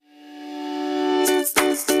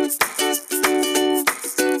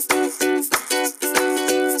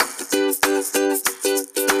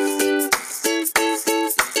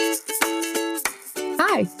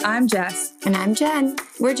I'm Jess. And I'm Jen.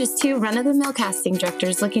 We're just two run-of-the-mill casting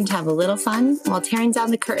directors looking to have a little fun while tearing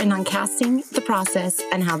down the curtain on casting, the process,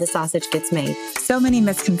 and how the sausage gets made. So many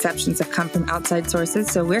misconceptions have come from outside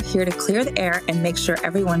sources, so we're here to clear the air and make sure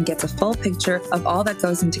everyone gets a full picture of all that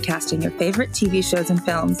goes into casting your favorite TV shows and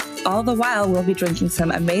films. All the while, we'll be drinking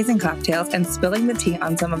some amazing cocktails and spilling the tea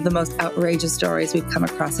on some of the most outrageous stories we've come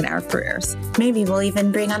across in our careers. Maybe we'll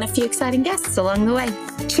even bring on a few exciting guests along the way.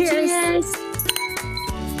 Cheers! Cheers!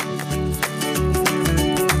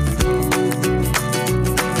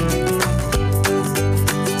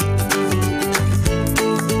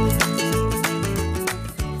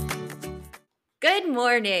 Good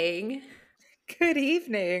morning. Good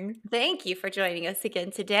evening. Thank you for joining us again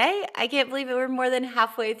today. I can't believe it. We're more than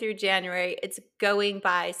halfway through January. It's going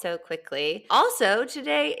by so quickly. Also,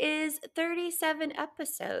 today is 37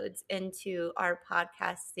 episodes into our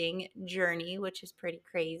podcasting journey, which is pretty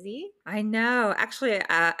crazy. I know. Actually,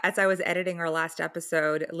 as I was editing our last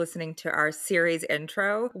episode, listening to our series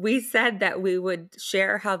intro, we said that we would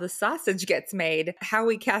share how the sausage gets made, how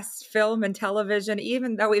we cast film and television,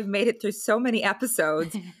 even though we've made it through so many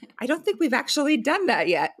episodes. I don't think we've actually done that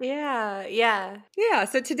yet. Yeah. Yeah,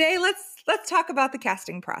 so today let's talk about the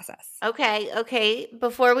casting process. Okay.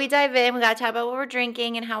 Before we dive in, we got to talk about what we're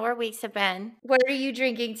drinking and how our weeks have been. What are you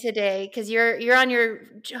drinking today? Because you're on your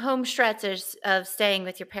home stretch of staying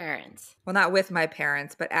with your parents. Well, not with my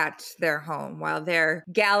parents, but at their home while they're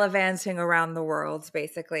gallivanting around the world,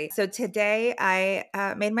 basically. So today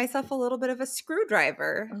I made myself a little bit of a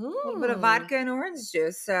screwdriver, a little bit of vodka and orange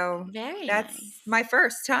juice. So Very that's nice. my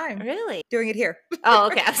first time Really? doing it here. Oh,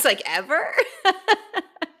 okay. I was like, ever?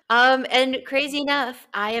 And crazy enough,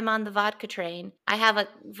 I am on the vodka train. I have a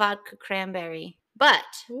vodka cranberry, but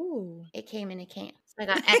Ooh. it came in a can. So I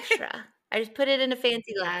got extra. I just put it in a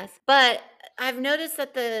fancy glass. But I've noticed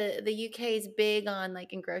that the UK is big on,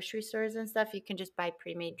 like, in grocery stores and stuff, you can just buy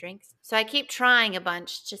pre-made drinks. So I keep trying a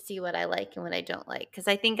bunch to see what I like and what I don't like. Because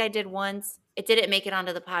I think I did once. It didn't make it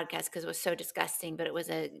onto the podcast because it was so disgusting, but it was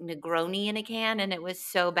a Negroni in a can, and it was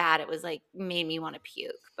so bad. It was like made me want to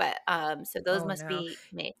puke. But so those must be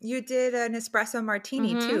made. You did an espresso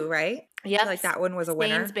martini too, right? Yep. Like that one was a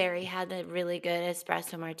winner. Sainsbury had a really good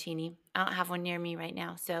espresso martini. I don't have one near me right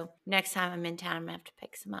now. So next time I'm in town, I'm going to have to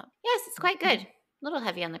pick some up. Yes, it's quite good. A little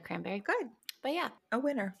heavy on the cranberry. Good. But yeah. A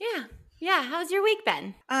winner. Yeah. How's your week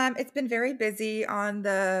been? It's been very busy on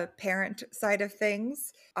the parent side of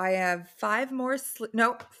things. I have 4 more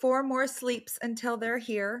sleeps until they're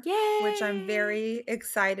here. Yay! Which I'm very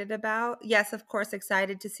excited about. Yes, of course,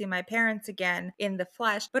 excited to see my parents again in the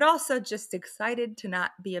flesh, but also just excited to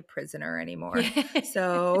not be a prisoner anymore.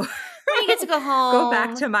 So you get to go home. Go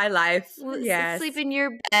back to my life. Yes. Sleep in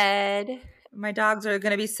your bed. My dogs are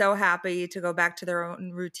going to be so happy to go back to their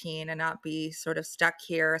own routine and not be sort of stuck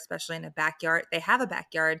here, especially in a backyard. They have a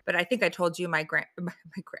backyard, but I think I told you my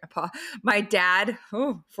dad,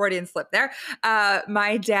 Freudian slip there.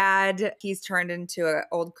 My dad, he's turned into an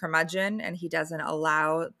old curmudgeon and he doesn't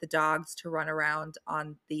allow the dogs to run around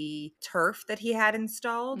on the turf that he had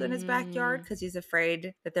installed in his backyard because he's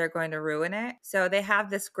afraid that they're going to ruin it. So they have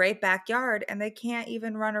this great backyard and they can't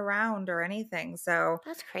even run around or anything. So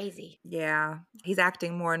that's crazy. Yeah. He's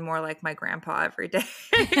acting more and more like my grandpa every day.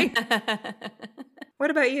 What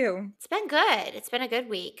about you? It's been good. It's been a good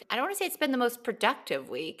week. I don't want to say it's been the most productive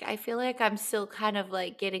week. I feel like I'm still kind of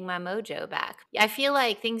like getting my mojo back. I feel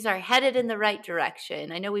like things are headed in the right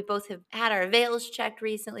direction. I know we both have had our veils checked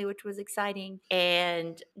recently, which was exciting.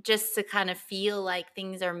 And just to kind of feel like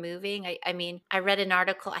things are moving. I mean, I read an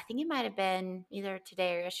article, I think it might have been either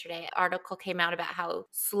today or yesterday, an article came out about how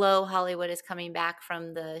slow Hollywood is coming back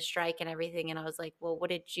from the strike and everything. And I was like, well, what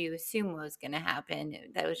did you assume was going to happen?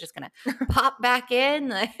 That was just going to pop back in?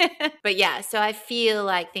 But yeah, so I feel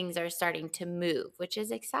like things are starting to move, which is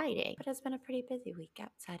exciting. But it's been a pretty busy week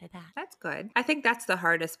outside of that. That's good. I think that's the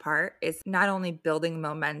hardest part is not only building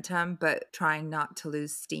momentum, but trying not to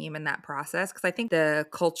lose steam in that process. Because I think the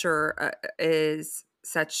culture is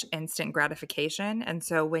such instant gratification. And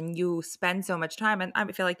so when you spend so much time, and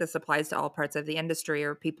I feel like this applies to all parts of the industry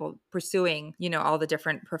or people pursuing, all the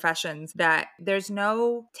different professions, that there's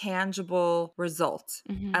no tangible result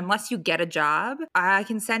unless you get a job. I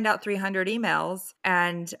can send out 300 emails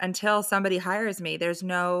and until somebody hires me, there's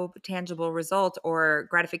no tangible result or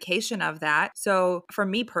gratification of that. So for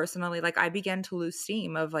me personally, like I began to lose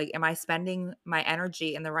steam of like, am I spending my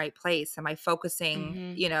energy in the right place? Am I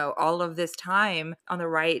focusing, all of this time on the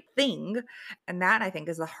right thing. And that I think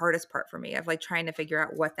is the hardest part for me of like trying to figure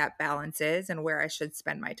out what that balance is and where I should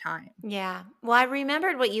spend my time. Yeah. Well, I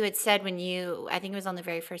remembered what you had said when I think it was on the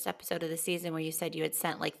very first episode of the season where you said you had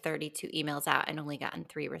sent like 32 emails out and only gotten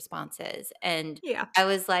 3 responses. And Yeah. I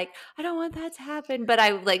was like, I don't want that to happen. But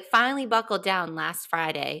I like finally buckled down last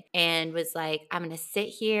Friday and was like, I'm going to sit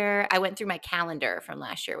here. I went through my calendar from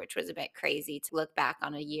last year, which was a bit crazy to look back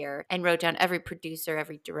on a year, and wrote down every producer,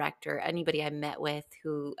 every director, anybody I met with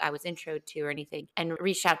who I was introed to or anything, and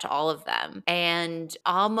reached out to all of them. And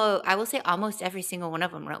I will say almost every single one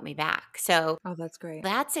of them wrote me back. So Oh, that's great.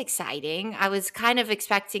 that's exciting. I was kind of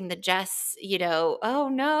expecting the Jess, oh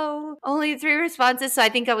no, only 3 responses. So I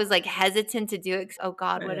think I was like hesitant to do it. 'Cause, oh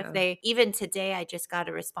God, what if Yeah. even today I just got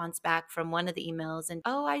a response back from one of the emails and,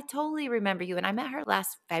 oh, I totally remember you. And I met her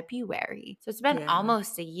last February. So it's been Yeah.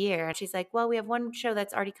 almost a year. And she's like, well, we have one show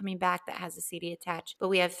that's already coming back that has a CD attached, but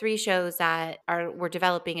we have 3 shows that we're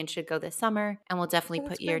developing and should go this summer. And we'll definitely Oh,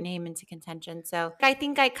 that's put your great. name into contention. So I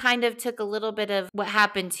think I kind of took a little bit of what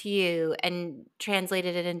happened to you and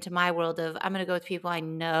translated it into my world of I'm going to go with people I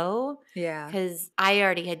know, Yeah. because I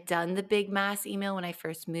already had done the big mass email when I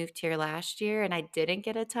first moved here last year and I didn't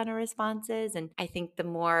get a ton of responses. And I think the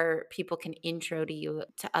more people can intro to you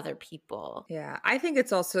to other people. Yeah, I think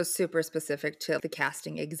it's also super specific to the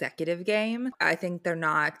casting executive game. I think they're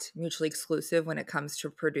not mutually exclusive when it comes to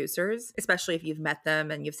producers, especially if you've met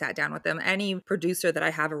them and you've sat down with them. Any producer that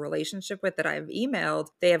I have a relationship with that I've emailed,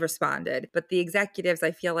 they have responded. But the executives,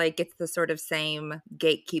 I feel like it's the sort of same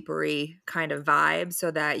gatekeepery kind of vibe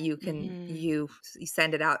so that you can, you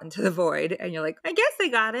send it out into the void and you're like, I guess they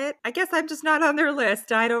got it. I guess I'm just not on their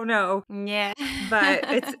list. I don't know. Yeah. But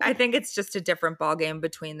I think it's just a different ballgame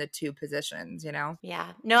between the two positions,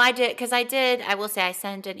 Yeah. No, I will say I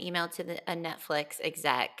sent an email to a Netflix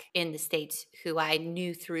exec in the States who I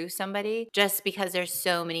knew through somebody, just because there's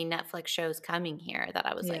so many Netflix shows coming here that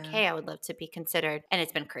I was like, Yeah. hey, I would love to be considered. And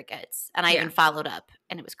it's been crickets. And I Yeah. even followed up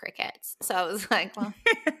and it was crickets. So I was like, well,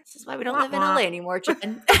 this is why we don't Wah, live in wah. LA anymore,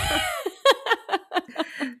 Jen.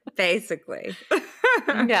 Basically.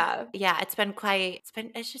 Yeah. Yeah. It's been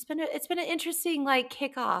an interesting like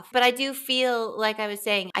kickoff. But I do feel like I was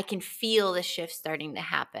saying, I can feel the shift starting to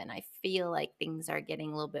happen. I feel like things are getting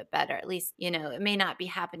a little bit better. At least, it may not be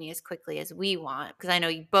happening as quickly as we want. Because I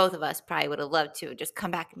know both of us probably would have loved to just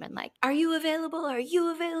come back and been like, are you available? Are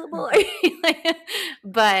you available?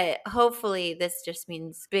 But hopefully this just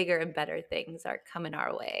means bigger and better things are coming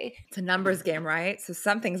our way. It's a numbers game, right? So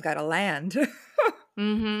something's got to land.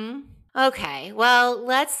 Mm-hmm. Okay, well,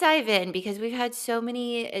 let's dive in because we've had so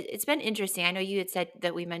many. It's been interesting. I know you had said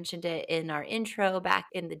that we mentioned it in our intro back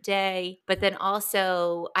in the day, but then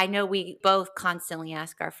also I know we both constantly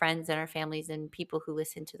ask our friends and our families and people who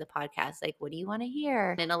listen to the podcast, like, what do you want to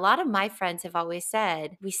hear? And a lot of my friends have always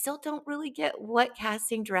said, we still don't really get what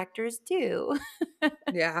casting directors do.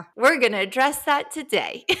 Yeah. We're going to address that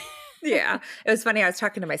today. Yeah. It was funny. I was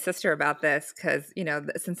talking to my sister about this because,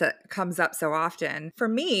 since it comes up so often, for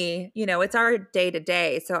me, it's our day to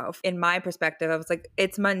day. So in my perspective, I was like,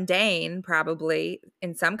 it's mundane probably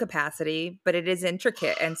in some capacity, but it is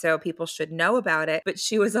intricate. And so people should know about it. But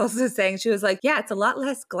she was also saying, she was like, yeah, it's a lot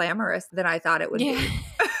less glamorous than I thought it would be.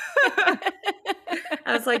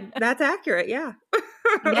 I was like, that's accurate. Yeah.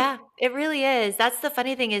 Yeah, it really is. That's the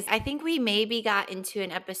funny thing is I think we maybe got into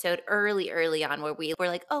an episode early on where we were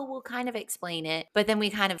like, oh, we'll kind of explain it. But then we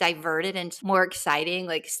kind of diverted into more exciting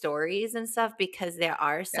like stories and stuff because there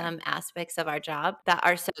are some aspects of our job that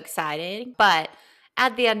are so exciting. But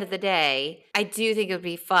at the end of the day, I do think it would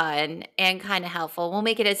be fun and kind of helpful. We'll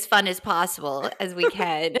make it as fun as possible as we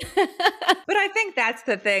can. But I think that's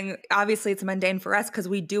the thing. Obviously, it's mundane for us because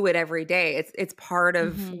we do it every day. It's part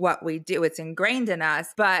of what we do. It's ingrained in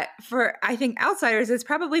us. But for, I think, outsiders, it's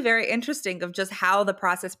probably very interesting of just how the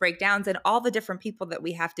process breakdowns and all the different people that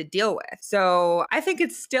we have to deal with. So I think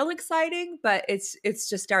it's still exciting, but it's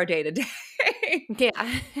just our day to day.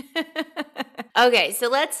 Yeah. Okay, so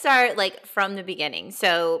let's start like from the beginning.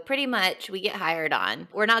 So pretty much we get hired on.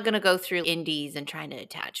 We're not going to go through indies and trying to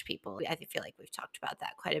attach people. I feel like we've talked about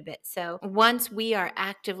that quite a bit. So once we are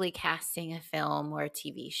actively casting a film or a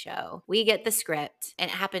TV show, we get the script and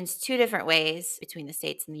it happens 2 different ways between the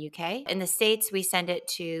States and the UK. In the States, we send it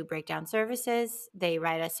to Breakdown Services. They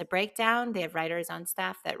write us a breakdown. They have writers on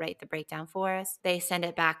staff that write the breakdown for us. They send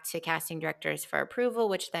it back to casting directors for approval,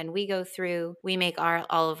 which then we go through. We make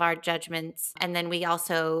all of our judgments. And then we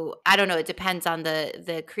also, I don't know, it depends on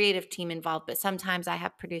the creative team involved, but sometimes I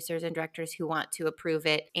have producers and directors who want to approve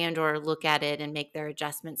it and or look at it and make their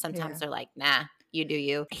adjustments. Sometimes they're like, nah, you do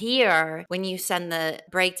you. Here, when you send the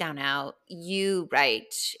breakdown out, you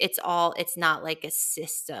write. It's not like a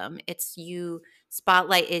system. It's you.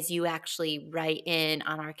 Spotlight is you actually write in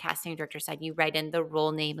on our casting director side, you write in the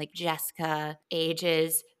role name, like Jessica,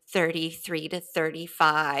 ages 33 to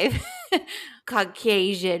 35,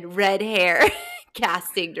 Caucasian, red hair.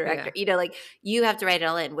 Casting director, like you have to write it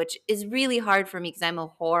all in, which is really hard for me because I'm a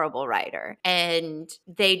horrible writer and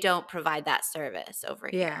they don't provide that service over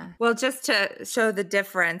here. Well, just to show the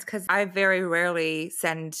difference, because I very rarely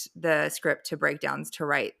send the script to breakdowns to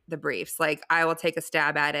write the briefs. Like I will take a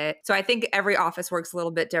stab at it. So I think every office works a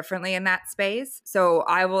little bit differently in that space. So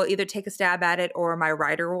I will either take a stab at it or my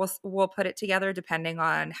writer will put it together depending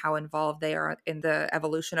on how involved they are in the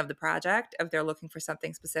evolution of the project, if they're looking for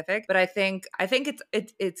something specific. But I think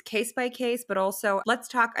it's case by case, but also let's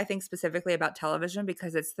talk, I think, specifically about television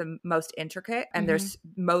because it's the most intricate and there's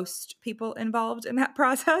most people involved in that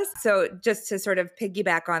process. So just to sort of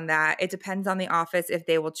piggyback on that, it depends on the office if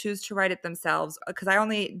they will choose to write it themselves, because I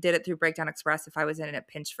only did it through Breakdown Express if I was in a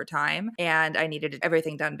pinch for time and I needed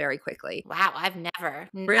everything done very quickly. Wow, I've never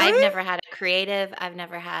had a creative. I've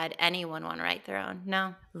never had anyone want to write their own.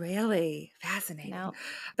 No. Really? Fascinating. No.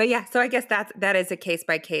 But yeah, so I guess that is a case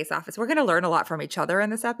by case office. We're going to learn a lot from each other in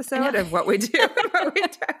this episode of what we do and what we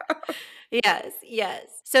do. Yes.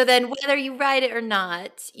 So then whether you write it or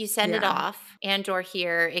not, you send it off, and or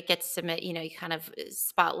here it gets submit, you kind of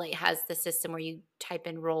Spotlight has the system where you type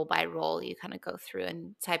in role by role, you kind of go through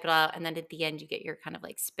and type it out, and then at the end you get your kind of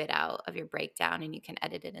like spit out of your breakdown and you can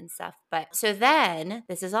edit it and stuff. But so then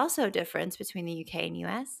this is also a difference between the UK and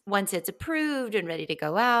US. Once it's approved and ready to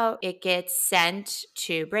go out, it gets sent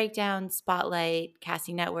to Breakdown, Spotlight,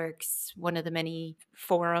 Casting Networks, one of the many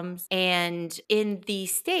forums. And in the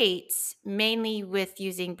States, mainly with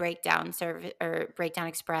using Breakdown Service or Breakdown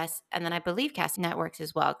Express, and then I believe Casting Networks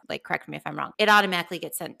as well, like correct me if I'm wrong, it automatically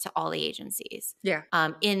gets sent to all the agencies.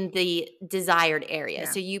 In the desired area.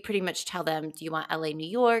 So you pretty much tell them, do you want LA, New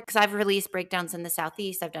York? Because I've released breakdowns in the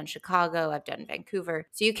Southeast. I've done Chicago. I've done Vancouver.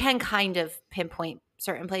 So you can kind of pinpoint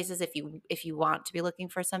certain places if you want to be looking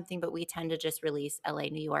for something, but we tend to just release LA,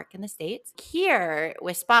 New York in the States. Here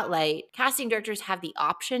with Spotlight, casting directors have the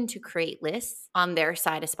option to create lists on their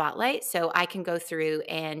side of Spotlight. So I can go through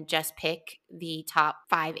and just pick the top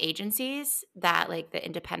 5 agencies that, like the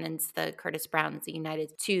Independents, the Curtis Browns, the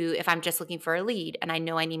United, to if I'm just looking for a lead and I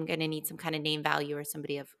know I'm going to need some kind of name value or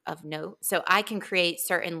somebody of note. So I can create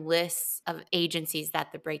certain lists of agencies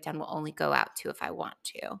that the breakdown will only go out to if I want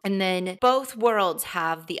to. And then both worlds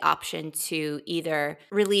have the option to either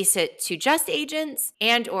release it to just agents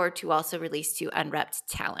and or to also release to unrepped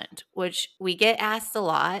talent, which we get asked a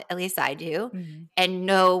lot, at least I do. And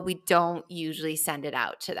no, we don't usually send it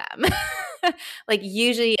out to them. Like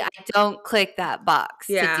usually I don't click that box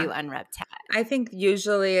to do unrepped talent. I think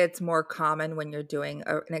usually it's more common when you're doing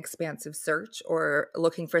an expansive search or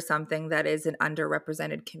looking for something that is an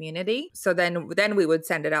underrepresented community. So then we would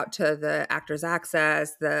send it out to the Actors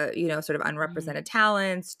Access, the, sort of unrepresented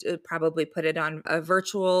talents, probably put it on a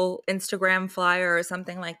virtual Instagram flyer or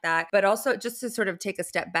something like that. But also just to sort of take a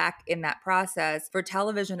step back in that process, for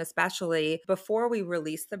television especially, before we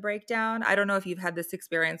release the breakdown, I don't know if you've had this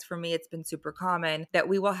experience. For me, it's been super common that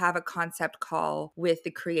we will have a concept call with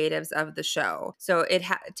the creatives of the show. So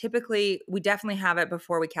typically we definitely have it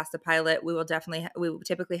before we cast a pilot. We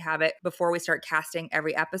typically have it before we start casting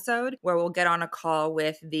every episode, where we'll get on a call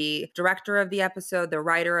with the director of the episode, the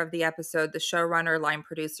writer of the episode, the showrunner, line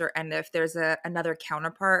producer, and if there's another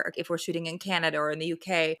counterpart, if we're shooting in Canada or in the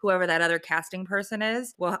UK, whoever that other casting person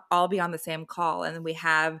is, we'll all be on the same call. And we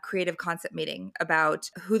have creative concept meeting about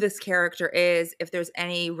who this character is, if there's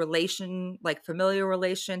any relation, like familiar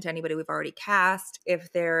relation to anybody we've already cast,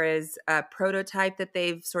 if there is a prototype that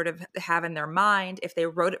they've sort of have in their mind, if they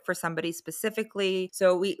wrote it for somebody specifically.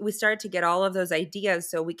 So we started to get all of those ideas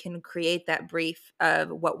so we can create that brief of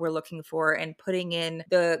what we're looking for and putting in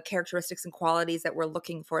the characteristics and qualities that we're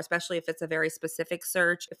looking for, especially if it's a very specific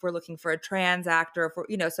search, if we're looking for a trans actor, if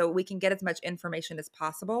we're, so we can get as much information as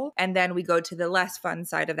possible. And then we go to the less fun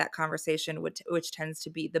side of that conversation, which tends to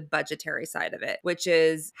be the budgetary side of it, which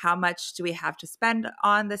is how much do we have to spend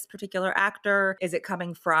on this particular actor? Is it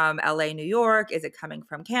coming from LA, New York? Is it coming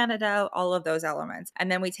from Canada? All of those elements.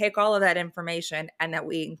 And then we take all of that information and that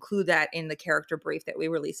we include that in the character brief that we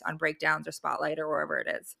release on Breakdowns or Spotlight or wherever it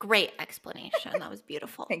is. Great explanation. That was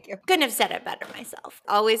beautiful. Thank you. Couldn't have said it better myself.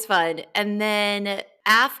 Always fun. And then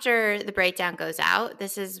After the breakdown goes out,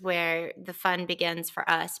 this is where the fun begins for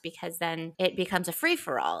us because then it becomes a free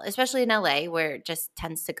for all, especially in LA where it just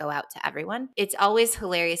tends to go out to everyone. It's always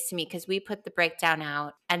hilarious to me because we put the breakdown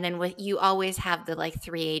out and then you always have the like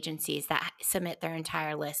 3 agencies that submit their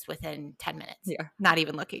entire list within 10 minutes. Yeah. Not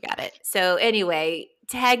even looking at it. So anyway,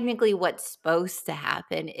 technically what's supposed to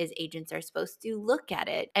happen is agents are supposed to look at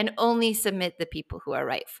it and only submit the people who are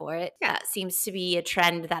right for it. Yeah. That seems to be a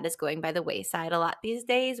trend that is going by the wayside a lot these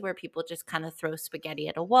days, where people just kind of throw spaghetti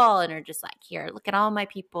at a wall and are just like, here, look at all my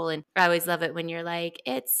people. And I always love it when you're like,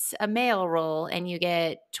 it's a male role and you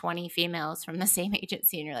get 20 females from the same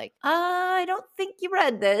agency and you're like, I don't think you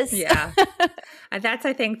read this. Yeah. And that's,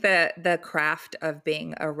 I think, the craft of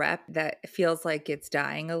being a rep that feels like it's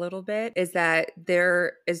dying a little bit, is that there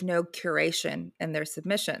is no curation in their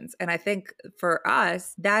submissions. And I think for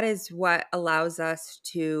us, that is what allows us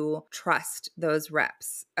to trust those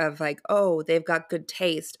reps of like, oh, they've got good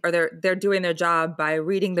taste, or they're doing their job by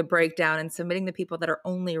reading the breakdown and submitting the people that are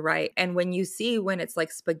only right. And when you see when it's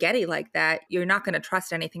like spaghetti like that, you're not going to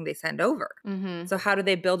trust anything they send over. Mm-hmm. So how do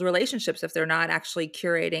they build relationships if they're not actually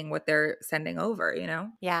curating what they're sending over, you know?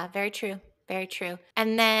 Yeah, very true. Very true.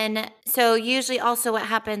 And then, so usually also what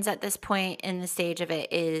happens at this point in the stage of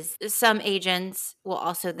it is some agents will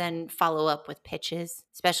also then follow up with pitches,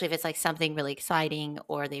 especially if it's like something really exciting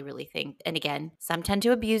or they really think, and again, some tend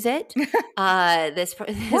to abuse it. This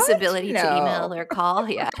ability to email or call.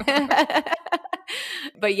 Yeah.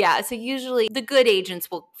 But yeah, so usually the good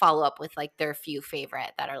agents will follow up with like their few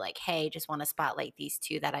favorite that are like, hey, just want to spotlight these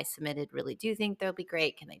 2 that I submitted. Really do think they'll be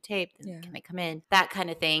great. Can they tape? Can they come in? That kind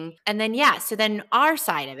of thing. And then, yeah, so then our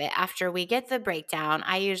side of it, after we get the breakdown,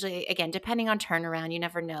 I usually, again, depending on turnaround, you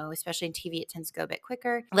never know, especially in TV, it tends to go a bit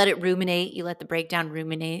quicker. Let it ruminate. You let the breakdown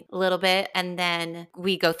ruminate a little bit. And then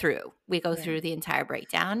we go through. Through the entire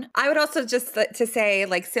breakdown. I would also just to say,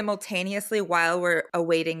 like, simultaneously while we're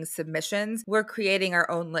awaiting submissions, we're creating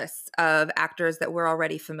our own lists of actors that we're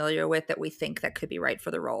already familiar with that we think that could be right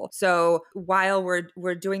for the role. So while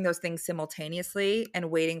we're doing those things simultaneously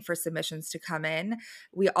and waiting for submissions to come in,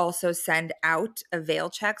 we also send out avail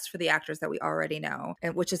checks for the actors that we already know,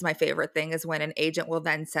 and which is my favorite thing, is when an agent will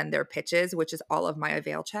then send their pitches, which is all of my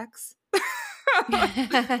avail checks.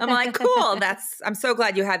 I'm like, cool. I'm so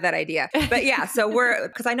glad you had that idea. But yeah, so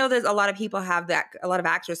because I know there's a lot of people have that, a lot of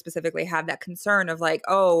actors specifically have that concern of like,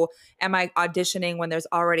 oh, am I auditioning when there's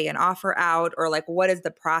already an offer out, or like, what is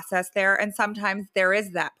the process there? And sometimes there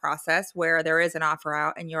is that process where there is an offer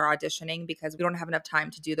out and you're auditioning because we don't have enough time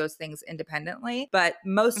to do those things independently. But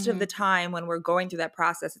most of the time when we're going through that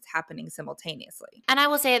process, it's happening simultaneously. And I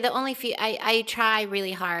will say the only few, I try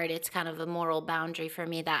really hard. It's kind of a moral boundary for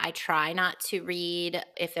me that I try not to read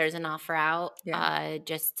if there's an offer out,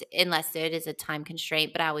 just unless it is a time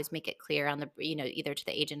constraint. But I always make it clear on the, either to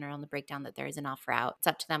the agent or on the breakdown that there is an offer out. It's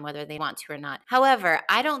up to them whether they want to or not. However,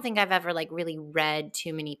 I don't think I've ever like really read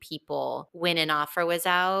too many people when an offer was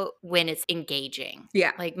out when it's engaging.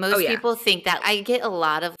 Yeah. Like most people think that. I get a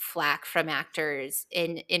lot of flack from actors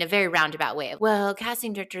in a very roundabout way. Well,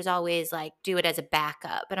 casting directors always like do it as a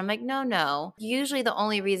backup. But I'm like, no. Usually the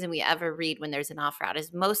only reason we ever read when there's an offer out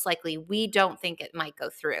is most likely we don't think it might go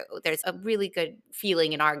through. There's a really good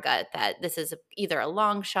feeling in our gut that this is either a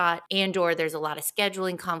long shot and or there's a lot of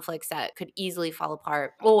scheduling conflicts that could easily fall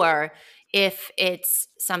apart, or if it's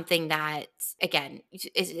something that, again,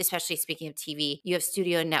 especially speaking of TV, you have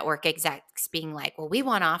studio and network execs being like, well, we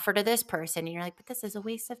want to offer to this person. And you're like, but this is a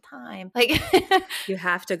waste of time. Like you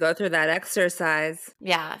have to go through that exercise.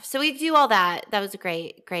 Yeah. So we do all that. That was a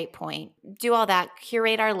great point. Do all that,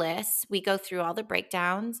 curate our lists. We go through all the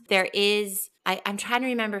breakdowns. There is, I'm trying to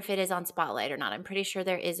remember if it is on Spotlight or not. I'm pretty sure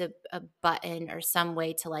there is a button or some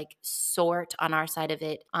way to like sort on our side of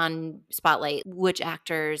it on Spotlight, which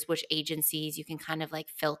actors, which agencies you can kind of like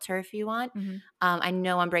filter if you want. Mm-hmm. I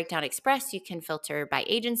know on Breakdown Express, you can filter by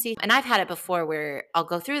agency. And I've had it before where I'll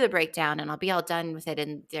go through the breakdown and I'll be all done with it.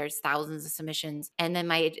 And there's thousands of submissions. And then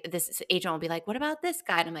this agent will be like, what about this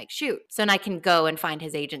guy? And I'm like, shoot. So then I can go and find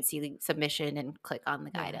his agency submission and click on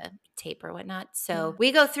the guy to tape or whatnot. So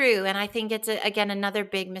we go through, and I think it's again another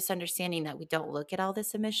big misunderstanding that we don't look at all the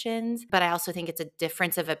submissions. But I also think it's a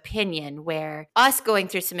difference of opinion where us going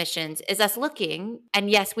through submissions is us looking, and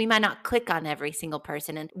yes, we might not click on every single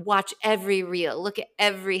person and watch every reel, look at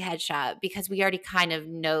every headshot, because we already kind of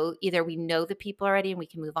know, either we know the people already and we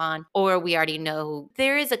can move on, or we already know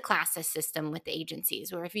there is a classes system with the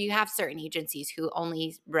agencies where if you have certain agencies who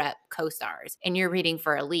only rep co-stars and you're reading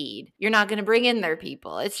for a lead, you're not going to bring in their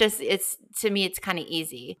people. It's to me, it's kind of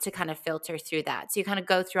easy to kind of filter through that. So you kind of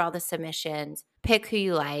go through all the submissions, pick who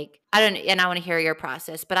you like. And I want to hear your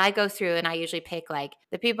process, but I go through and I usually pick like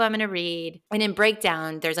the people I'm going to read. And in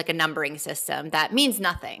breakdown, there's like a numbering system that means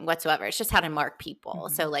nothing whatsoever. It's just how to mark people.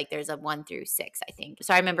 So like there's a 1 through 6, I think.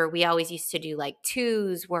 So I remember we always used to do like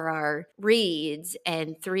 2s were our reads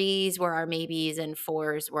and 3s were our maybes and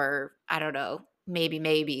 4s were, I don't know,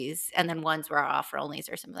 maybes, and then 1s were our offer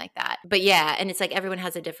onlys or something like that. But yeah, and it's like everyone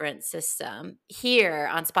has a different system. Here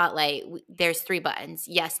on Spotlight, there's 3 buttons: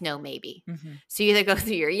 yes, no, maybe. So you either go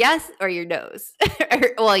through your yes or your no's,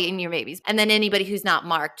 well, in your maybes. And then anybody who's not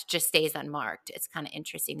marked just stays unmarked. It's kind of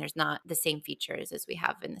interesting. There's not the same features as we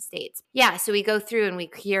have in the States. Yeah, so we go through and we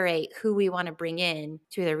curate who we want to bring in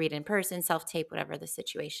to either read in person, self-tape, whatever the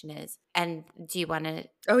situation is. And do you want to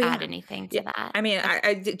add anything to that? I mean,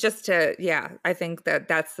 I think that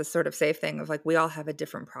that's the sort of safe thing of like, we all have a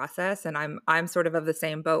different process, and I'm sort of the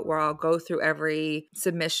same boat where I'll go through every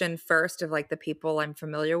submission first of like the people I'm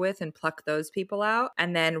familiar with and pluck those people out.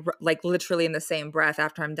 And then like literally in the same breath,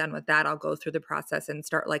 after I'm done with that, I'll go through the process and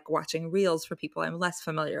start like watching reels for people I'm less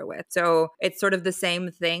familiar with. So it's sort of the same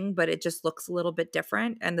thing, but it just looks a little bit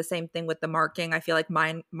different. And the same thing with the marking. I feel like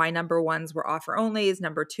my number 1s were offer onlys,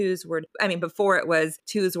 number 2s were, I mean, before it was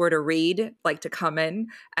 2s were to read, like to come in.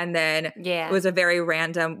 And then it was a very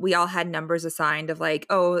random, we all had numbers assigned of like,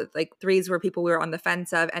 oh, like 3s were people we were on the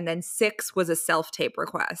fence of. And then 6 was a self-tape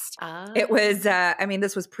request. It was, I mean,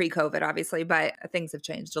 this was pre-COVID, obviously, but things have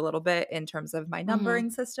changed a little bit in terms of my numbering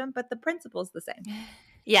system, but the principle's the same.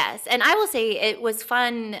 Yes. And I will say it was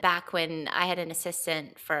fun back when I had an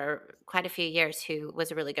assistant for quite a few years who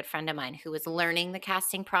was a really good friend of mine who was learning the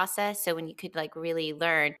casting process. So when you could like really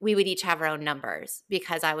learn, we would each have our own numbers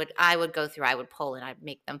because I would go through, I would pull and I'd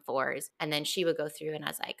make them 4s. And then she would go through and I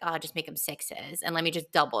was like, oh, I'll just make them 6s. And let me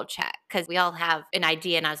just double check because we all have an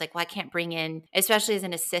idea. And I was like, well, I can't bring in, especially as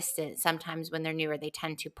an assistant, sometimes when they're newer, they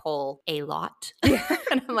tend to pull a lot.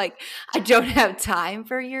 And I'm like, I don't have time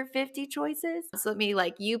for your 50 choices. So let me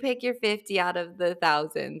like, you pick your 50 out of the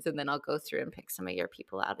thousands and then I'll go through and pick some of your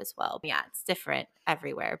people out as well. Yeah, it's different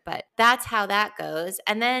everywhere, but that's how that goes.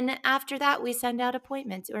 And then after that, we send out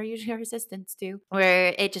appointments, or usually our assistants do,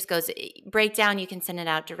 where it just goes breakdown. You can send it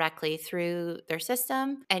out directly through their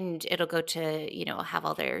system and it'll go to, have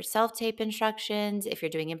all their self-tape instructions. If you're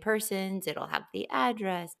doing in persons, it'll have the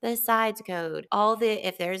address, the sides code,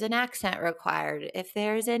 if there's an accent required, if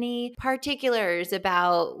there's any particulars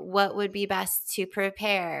about what would be best to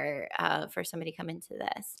prepare for somebody come into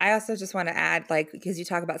this. I also just want to add, like, because you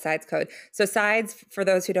talk about sides code. So sides, for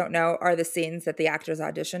those who don't know, are the scenes that the actors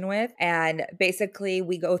audition with. And basically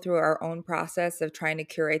we go through our own process of trying to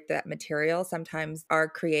curate that material. Sometimes our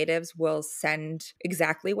creatives will send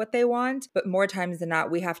exactly what they want, but more times than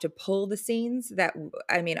not, we have to pull the scenes that,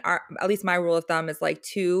 I mean, at least my rule of thumb is like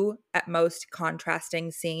 2 at most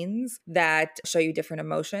contrasting scenes that show you different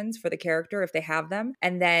emotions for the character if they have them.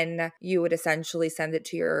 And then you would essentially send it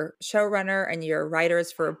to your showrunner and your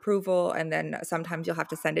writers for approval. And then sometimes you'll have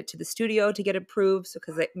to send it to the studio to get approved,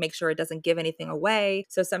 because it makes sure it doesn't give anything away.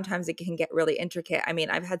 So sometimes it can get really intricate. I mean,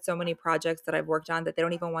 I've had so many projects that I've worked on that they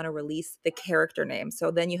don't even want to release the character name.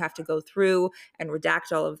 So then you have to go through and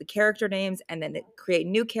redact all of the character names and then create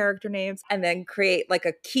new character names and then create like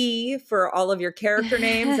a key for all of your character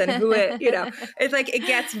names and who it's like, it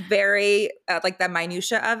gets very like the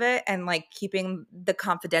minutia of it, and like keeping the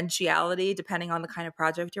confidentiality depending on the kind of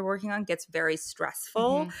project you're working on gets very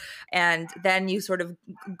stressful. And then you sort of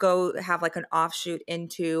go have like an offshoot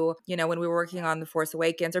into, when we were working on The Force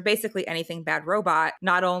Awakens or basically anything Bad Robot,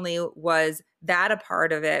 not only was that a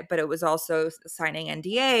part of it, but it was also signing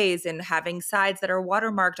NDAs and having sides that are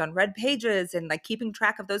watermarked on red pages and like keeping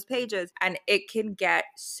track of those pages. And it can get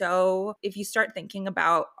so, if you start thinking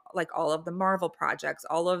about like all of the Marvel projects,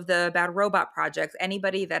 all of the Bad Robot projects,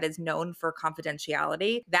 anybody that is known for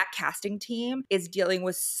confidentiality, that casting team is dealing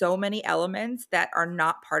with so many elements that are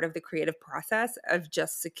not part of the creative process of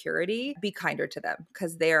just security. Be kinder to them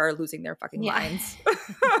because they are losing their fucking minds.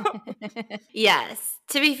 Yes.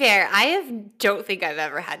 To be fair, don't think I've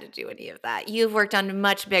ever had to do any of that. You've worked on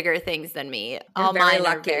much bigger things than me. All mine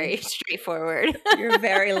are very straightforward. You're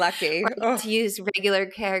very lucky. To use regular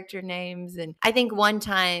character names. And I think one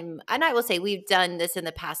time, and I will say we've done this in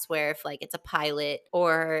the past where if like it's a pilot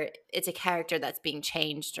or it's a character that's being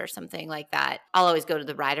changed or something like that, I'll always go to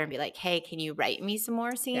the writer and be like, hey, can you write me some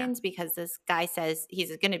more scenes? Because this guy says he's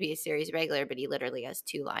going to be a series regular, but he literally has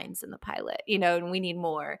 2 lines in the pilot, and we need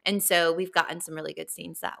more. And so we've gotten some really good scenes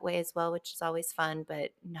scenes that way as well, which is always fun.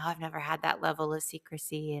 But no, I've never had that level of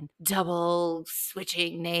secrecy and double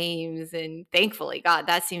switching names. And thankfully, God,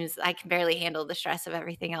 that seems I can barely handle the stress of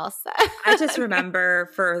everything else. I just remember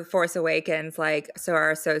for Force Awakens, like, so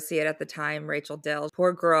our associate at the time, Rachel Dill,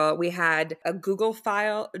 poor girl, we had a Google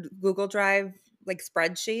Drive like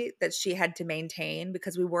spreadsheet that she had to maintain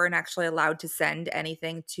because we weren't actually allowed to send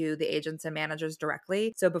anything to the agents and managers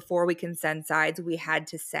directly. So before we can send sides, we had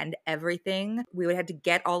to send everything. We would have to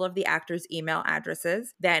get all of the actors' email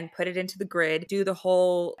addresses, then put it into the grid, do the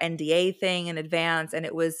whole NDA thing in advance. And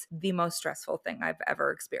it was the most stressful thing I've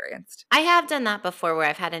ever experienced. I have done that before where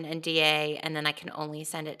I've had an NDA and then I can only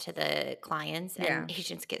send it to the clients Yeah. and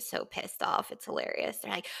agents get so pissed off. It's hilarious.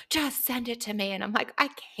 They're like, just send it to me. And I'm like, I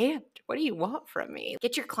can't. What do you want from me?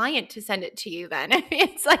 Get your client to send it to you then. I mean,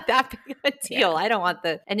 it's like that big of a deal. Yeah. I don't want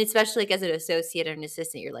and especially like as an associate or an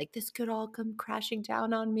assistant, you're like, this could all come crashing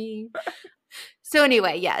down on me. So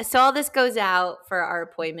anyway, yeah. So all this goes out for our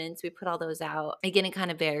appointments. We put all those out. Again, it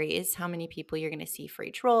kind of varies how many people you're going to see for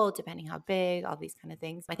each role, depending how big, all these kind of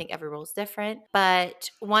things. I think every role is different.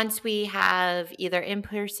 But once we have either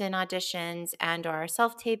in-person auditions and or our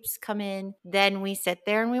self-tapes come in, then we sit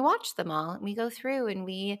there and we watch them all. And we go through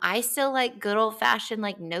and I still like good old-fashioned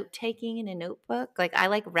like note-taking in a notebook. Like I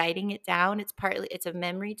like writing it down. It's a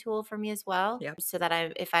memory tool for me as well. Yep. So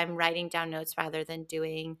that if I'm writing down notes rather than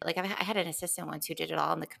doing, like I had an assistant once who did it all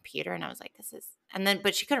on the computer and I was like,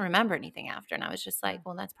 but she couldn't remember anything after. And I was just like,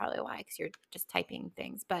 well, that's probably why, because you're just typing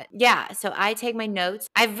things. But yeah, so I take my notes.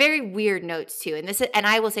 I have very weird notes too. And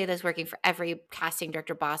I will say this working for every casting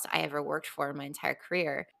director boss I ever worked for in my entire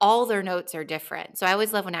career, all their notes are different. So I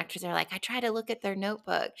always love when actors are like, I try to look at their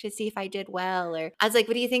notebook to see if I did well. Or I was like,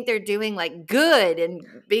 what do you think they're doing? Like good in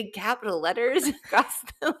big capital letters across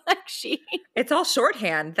the sheet. It's all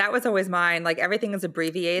shorthand. That was always mine. Like everything is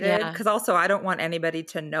abbreviated because also I don't want anybody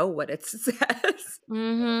to know what it says.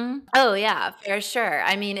 Mm-hmm. Oh yeah, for sure.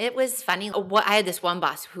 I mean, it was funny. I had this one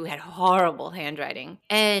boss who had horrible handwriting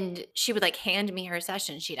and she would like hand me her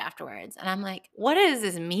session sheet afterwards. And I'm like, what does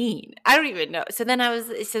this mean? I don't even know. So then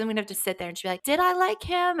we'd have to sit there and she'd be like, did I like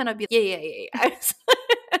him? And I'd be like, yeah.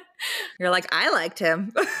 You're like, I liked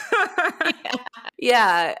him.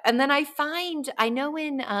 Yeah. And then I know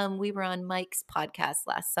when we were on Mike's podcast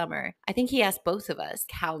last summer, I think he asked both of us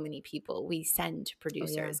how many people we send to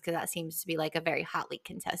producers because that seems to be like a very hotly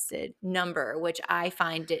contested number, which I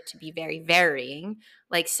find it to be very varying.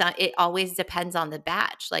 Like it always depends on the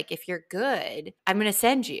batch. Like if you're good, I'm going to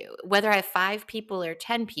send you, whether I have 5 people or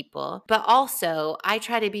 10 people. But also I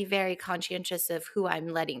try to be very conscientious of who I'm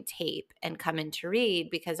letting tape and come in to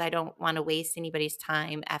read because I don't want to waste anybody's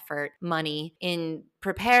time, effort, money in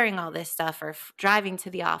preparing all this stuff or driving to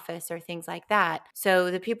the office or things like that. So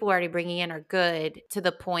the people we're already bringing in are good to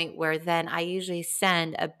the point where then I usually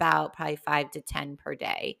send about probably 5 to 10 per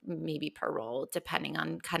day, maybe per role, depending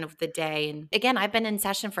on kind of the day. And again, I've been in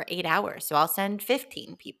session for 8 hours. So I'll send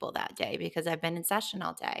 15 people that day because I've been in session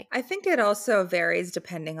all day. I think it also varies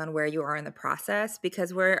depending on where you are in the process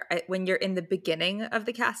because when you're in the beginning of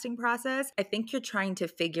the casting process, I think you're trying to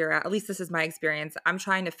figure out, at least this is my experience, I'm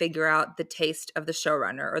trying to figure out the taste of the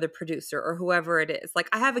showrunner or the producer or whoever it is. Like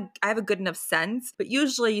I have a good enough sense, but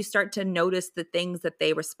usually you start to notice the things that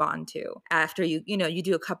they respond to after you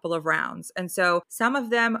do a couple of rounds. And so some of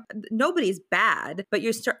them, nobody's bad, but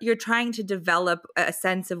you're trying to develop a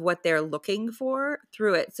sense of what they're looking for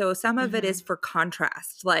through it. So some of it is for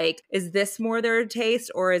contrast. Like, is this more their taste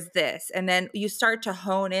or is this? And then you start to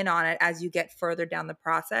hone in on it as you get further down the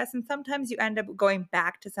process. And sometimes you end up going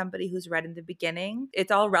back to somebody who's read in the beginning.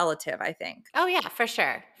 It's all relative, I think. Oh yeah, for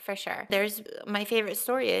sure. For sure. There's my favorite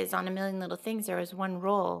story is on A Million Little Things. There was one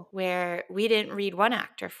role where we didn't read one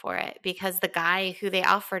actor for it because the guy who they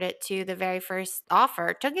offered it to the very first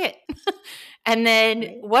offer took it. And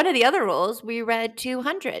then one of the other roles, we read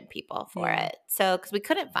 200 people for it. So, because we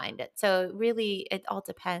couldn't find it. So really it all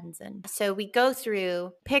depends. And so we go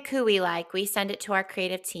through, pick who we like. We send it to our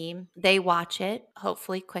creative team. They watch it,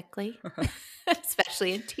 hopefully quickly.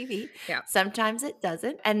 Especially in TV. Yeah. Sometimes it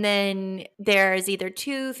doesn't. And then there's either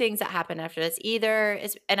 2 things that happen after this.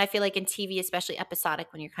 And I feel like in TV, especially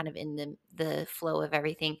episodic, when you're kind of in the flow of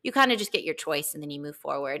everything, you kind of just get your choice and then you move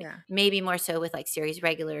forward. Yeah. Maybe more so with like series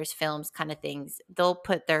regulars, films kind of things. They'll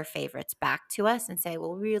put their favorites back to us and say,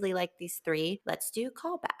 well, we really like these 3. Let's do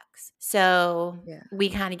callbacks. callbacks. So Yeah. we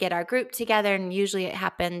kind of get our group together, and usually it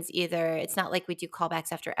happens either, it's not like we do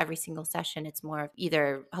callbacks after every single session. It's more of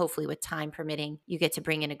either, hopefully with time permitting, you get to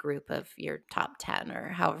bring in a group of your top 10 or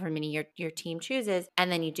however many your team chooses.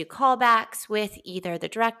 And then you do callbacks with either the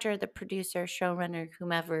director, the producer, showrunner,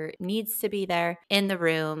 whomever needs to be there in the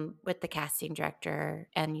room with the casting director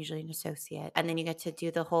and usually an associate. And then you get to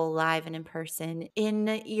do the whole live and in person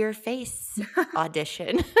in your face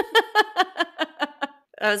audition.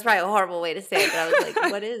 That was probably a horrible way to say it, but I was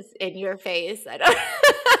like, what is in your face? I don't.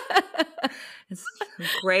 It's a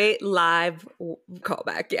great live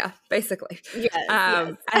callback. Yeah, basically. Yes.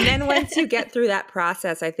 And then once you get through that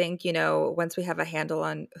process, I think, once we have a handle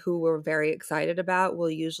on who we're very excited about, we'll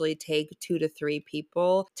usually take 2 to 3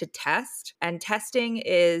 people to test. And testing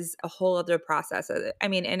is a whole other process. I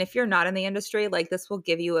mean, and if you're not in the industry, like, this will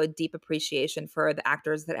give you a deep appreciation for the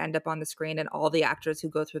actors that end up on the screen and all the actors who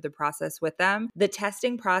go through the process with them. The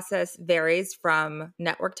testing process varies from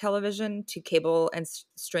network television to cable and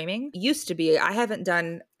streaming. Used to be, I haven't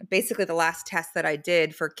done, basically the last test that I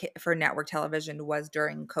did for network television was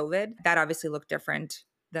during COVID. That obviously looked different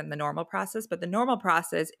than the normal process. But the normal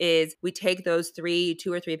process is we take those 2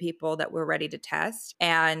 or 3 people that we're ready to test,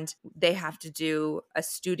 and they have to do a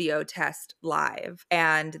studio test live.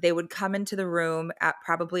 And they would come into the room at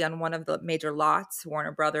probably on one of the major lots,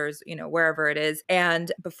 Warner Brothers, wherever it is.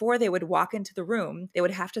 And before they would walk into the room, they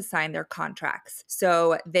would have to sign their contracts.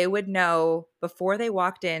 So they would know before they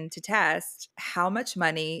walked in to test how much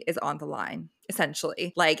money is on the line.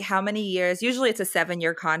 Essentially, like how many years. Usually it's a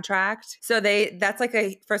 7-year contract. So that's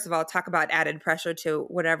like first of all, talk about added pressure to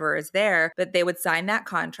whatever is there, but they would sign that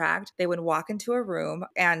contract. They would walk into a room,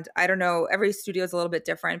 and I don't know, every studio is a little bit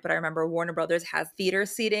different, but I remember Warner Brothers has theater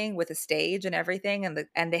seating with a stage and everything.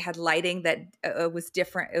 And they had lighting that was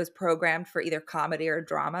different. It was programmed for either comedy or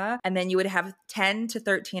drama. And then you would have 10 to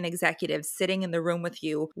 13 executives sitting in the room with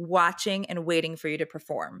you, watching and waiting for you to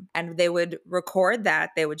perform. And they would record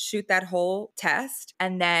that. They would shoot that whole test,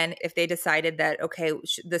 and then if they decided that, okay,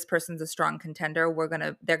 this person's a strong contender,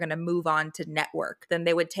 they're gonna move on to network, then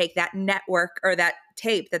they would take that network or that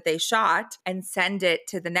tape that they shot and send it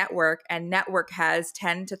to the network, and network has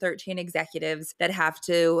 10 to 13 executives that have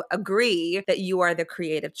to agree that you are the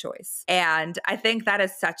creative choice. And I think that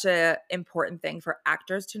is such a important thing for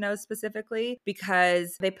actors to know specifically,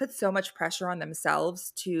 because they put so much pressure on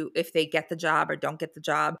themselves to, if they get the job or don't get the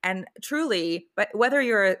job. And truly, but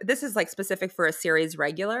whether this is like specific for a series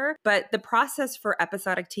regular, but the process for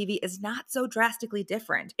episodic TV is not so drastically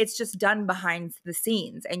different. It's just done behind the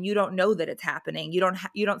scenes, and you don't know that it's happening.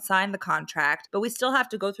 You don't sign the contract, but we still have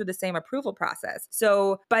to go through the same approval process.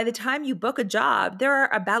 So by the time you book a job, there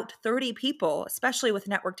are about 30 people, especially with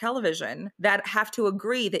network television, that have to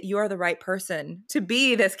agree that you're the right person to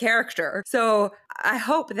be this character. So I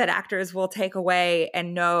hope that actors will take away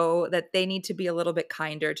and know that they need to be a little bit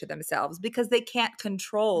kinder to themselves, because they can't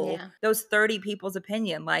control those 30 people's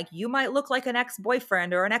opinion. Like, you might look like an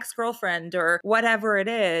ex-boyfriend or an ex-girlfriend or whatever it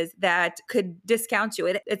is that could discount you.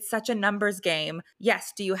 It's such a numbers game.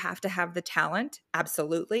 Yes, do you have to have the talent?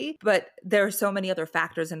 Absolutely. But there are so many other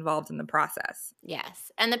factors involved in the process.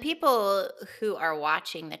 Yes. And the people who are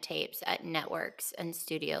watching the tapes at networks and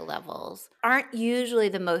studio levels aren't usually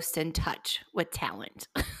the most in touch with talent.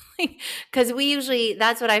 Because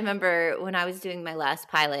that's what I remember when I was doing my last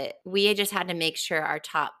pilot. We just had to make sure our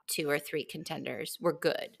top 2 or 3 contenders were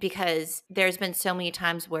good, because there's been so many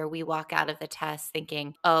times where we walk out of the test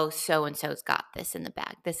thinking, oh, so-and-so's got this in the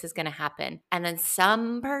bag. This is going to happen. And then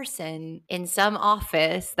some person in some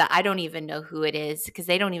office that I don't even know who it is, because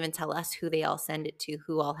they don't even tell us who they all send it to,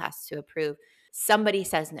 who all has to approve. Somebody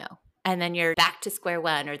says no. And then you're back to square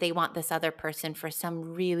one, or they want this other person for some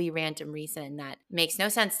really random reason that makes no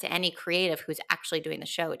sense to any creative who's actually doing the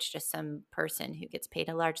show. It's just some person who gets paid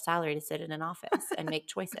a large salary to sit in an office and make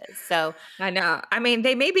choices. So I know. I mean,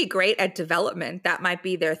 they may be great at development. That might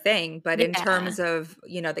be their thing. But in terms of,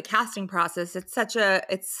 the casting process, it's such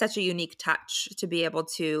a unique touch to be able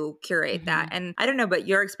to curate that. And I don't know about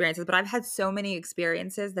your experiences, but I've had so many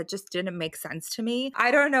experiences that just didn't make sense to me. I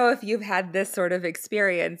don't know if you've had this sort of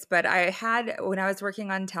experience, but I had, when I was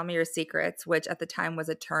working on Tell Me Your Secrets, which at the time was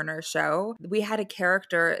a Turner show, we had a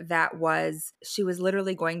character she was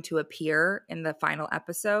literally going to appear in the final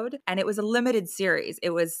episode. And it was a limited series.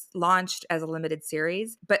 It was launched as a limited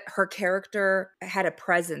series, but her character had a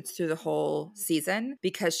presence through the whole season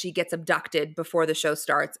because she gets abducted before the show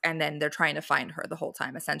starts. And then they're trying to find her the whole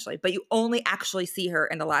time, essentially. But you only actually see her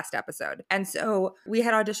in the last episode. And so we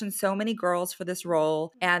had auditioned so many girls for this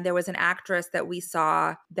role. And there was an actress that we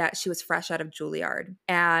saw that she was fresh out of Juilliard,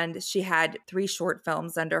 and she had 3 short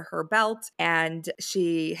films under her belt, and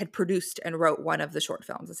she had produced and wrote one of the short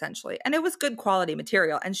films essentially. And it was good quality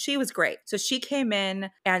material, and she was great. So she came in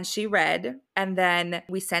and she read, and then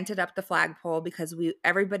we sent it up the flagpole because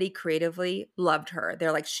everybody creatively loved her.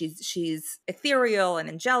 They're like, she's ethereal and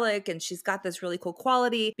angelic, and she's got this really cool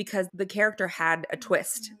quality because the character had a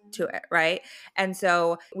twist to it, right? And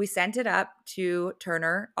so we sent it up to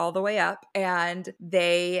Turner all the way up, and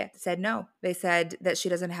they said no. They said that she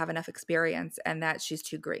doesn't have enough experience and that she's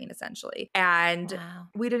too green, essentially. And Wow.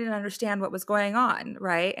 we didn't understand what was going on,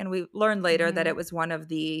 right? And we learned later that it was one of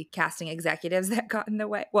the casting executives that got in the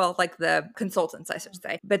way. Well, like the consultants, I should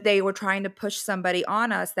say. But they were trying to push somebody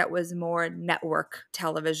on us that was more network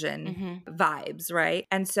television vibes, right?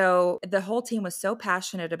 And so the whole team was so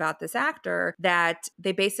passionate about this actor that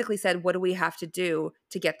they basically said, what do we have to do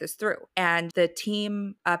to get this through? And the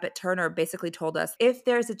team up at Turner basically told us, if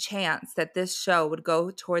there's a chance that this show would go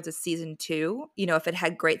towards a season 2, you know, if it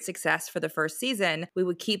had great success for the first season, we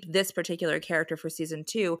would keep this particular character for season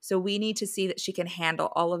 2. So we need to see that she can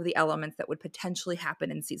handle all of the elements that would potentially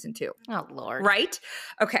happen in season 2. Oh, Lord. Right?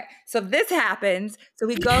 Okay. So this happens. So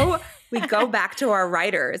we go back to our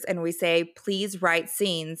writers and we say, please write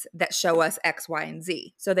scenes that show us X, Y, and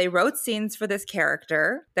Z. So they wrote scenes for this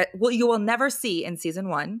character that you will never see in season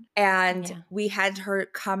 1. And we had her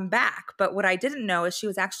come back. But what I didn't know is she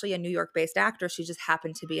was actually a New York-based actor. She just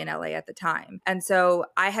happened to be in LA at the time. And so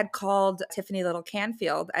I had called Tiffany Little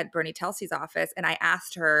Canfield at Bernie Telsey's office, and I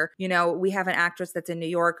asked her, you know, we have an actress that's in New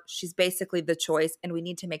York. She's basically the choice, and we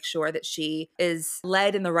need to make sure that she is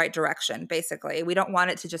led in the right direction, basically. We don't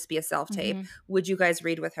want it to just be a self-tape. Would you guys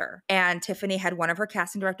read with her? And Tiffany had one of her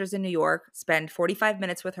casting directors in New York spend 45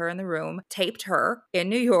 minutes with her in the room, taped her in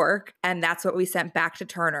New York, and that's what we sent back to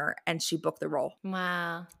Turner, and she booked the role.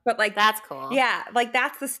 Wow. But like, that's cool. Yeah, like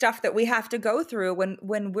that's the stuff that we have to go through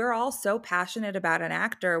when we're all so passionate about an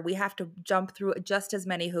actor. We have to jump through just as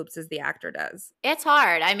many hoops as the actor does. It's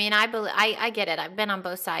hard. I mean, I get it. I've been on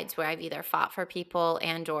both sides where I've either fought for people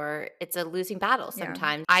and or it's a losing battle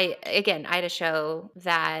sometimes. I had a show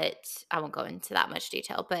that I won't go into that much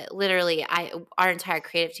detail, but literally our entire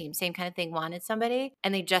creative team, same kind of thing, wanted somebody,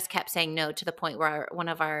 and they just kept saying no to the point where one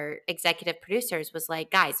of our executive producers was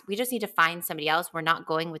like, guys, we just need to find somebody else. We're not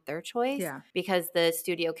going with their choice because the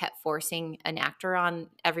studio kept forcing an actor on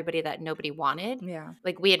everybody that nobody wanted. Yeah.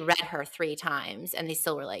 Like we had read her 3 times and they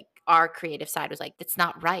still were like, our creative side was like, that's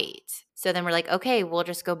not right. So then we're like, okay, we'll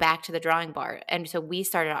just go back to the drawing board. And so we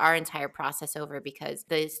started our entire process over because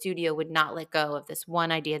the studio would not let go of this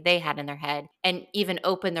one idea they had in their head and even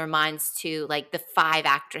open their minds to like the 5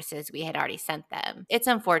 actresses we had already sent them. It's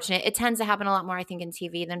unfortunate. It tends to happen a lot more, I think, in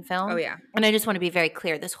TV than film. Oh, yeah. And I just want to be very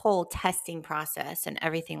clear. This whole testing process and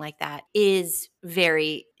everything like that is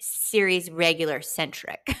very series regular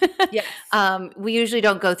centric. Yes. We usually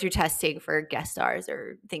don't go through testing for guest stars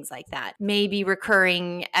or things like that. Maybe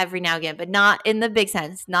recurring every now and again, but not in the big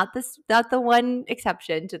sense. Not the one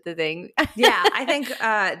exception to the thing. Yeah, I think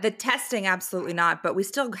the testing, absolutely not. But we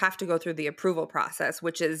still have to go through the approval process,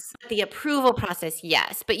 which is the approval process,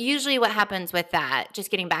 yes. But usually what happens with that, just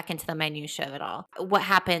getting back into the minutia of it all, what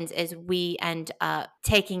happens is we end up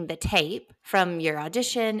taking the tape from your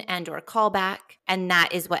audition and or callback, and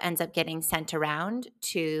that is what ends up getting sent around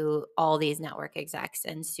to all these network execs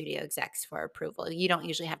and studio execs for approval. You don't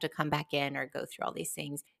usually have to come back in or go through all these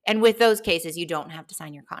things. And with those cases, you don't have to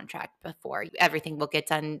sign your contract before. Everything will get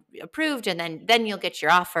done, approved, and then you'll get your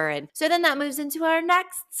offer. And so then that moves into our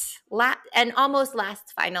next and almost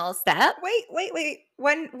last final step. Wait.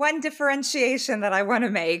 One differentiation that I want to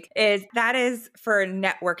make is that is for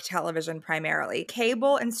network television primarily.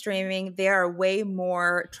 Cable and streaming, they are way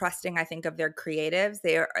more trusting, I think, of their creatives.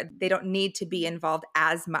 They don't need to be involved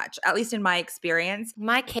as much, at least in my experience.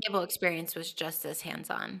 My cable experience was just as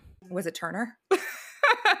hands-on. Was it Turner?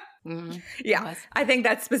 Mm-hmm. Yeah, I think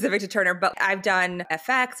that's specific to Turner, but I've done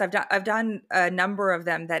FX. I've done a number of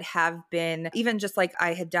them that have been even just like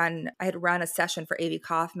I had run a session for Avi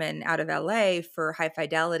Kaufman out of LA for High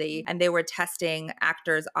Fidelity, and they were testing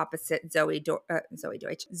actors opposite Zoe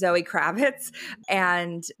Kravitz,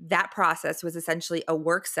 and that process was essentially a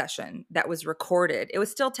work session that was recorded. It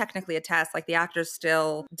was still technically a test, like the actors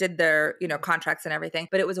still did their contracts and everything,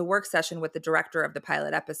 but it was a work session with the director of the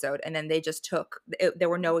pilot episode, and then they just there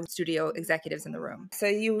were no studio executives in the room. So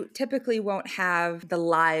you typically won't have the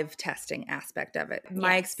live testing aspect of it.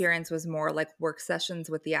 My experience was more like work sessions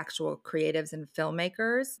with the actual creatives and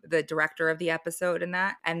filmmakers, the director of the episode and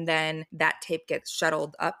that. And then that tape gets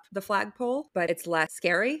shuttled up the flagpole, but it's less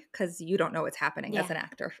scary because you don't know what's happening as an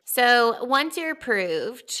actor. So once you're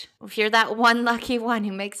approved, if you're that one lucky one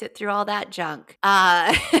who makes it through all that junk,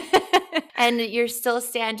 and you're still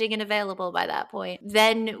standing and available by that point,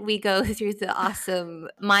 then we go through the awesome,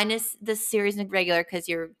 minus the series regular, because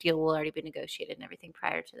your deal will already be negotiated and everything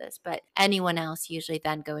prior to this. But anyone else usually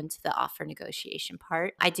then go into the offer negotiation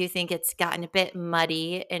part. I do think it's gotten a bit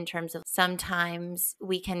muddy in terms of sometimes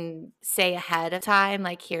we can say ahead of time,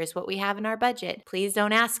 like, here's what we have in our budget. Please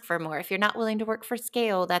don't ask for more. If you're not willing to work for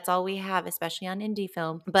scale, that's all we have, especially on indie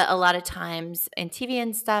film. But a lot of times in TV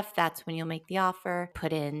and stuff, that's when you'll make the offer,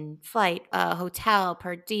 put in flight, hotel,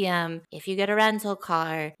 per diem, if you get a rental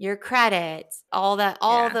car, your credits, all that,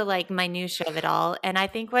 the like minutia of it all. And I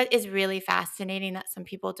think what is really fascinating that some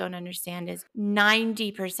people don't understand is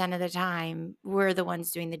 90% of the time we're the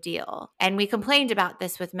ones doing the deal. And we complained about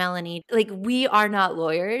this with Melanie. Like, we are not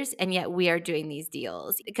lawyers, and yet we are doing these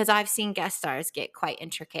deals, because I've seen guest stars get quite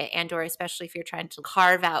intricate, and or especially if you're trying to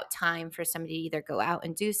carve out time for somebody to either go out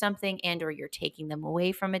and do something, and or you're taking them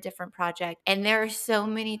away from a different project. And there are so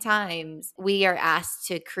many times we are asked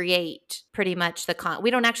to create pretty much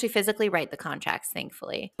we don't actually physically write the contracts,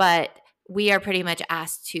 thankfully, but we are pretty much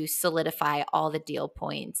asked to solidify all the deal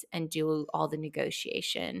points and do all the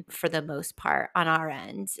negotiation for the most part on our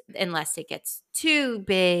end, unless it gets too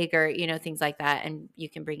big or, things like that. And you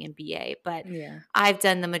can bring in BA. But I've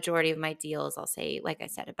done the majority of my deals, I'll say, like I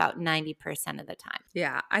said, about 90% of the time.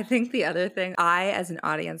 Yeah. I think the other thing, I, as an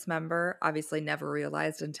audience member, obviously never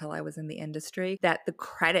realized until I was in the industry that the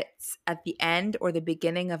credits at the end or the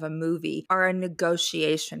beginning of a movie are a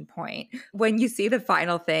negotiation point. When you see the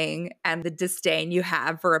final thing and the disdain you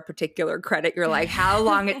have for a particular credit, you're like, how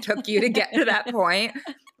long it took you to get to that point?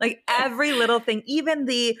 Like, every little thing, even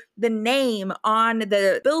the name on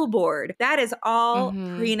the billboard, that is all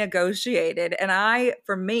pre-negotiated. And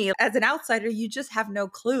for me, as an outsider, you just have no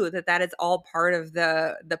clue that is all part of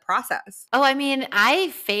the process. Oh, I mean,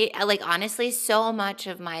 honestly, so much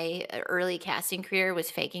of my early casting career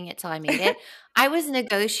was faking it till I made it. I was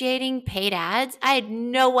negotiating paid ads. I had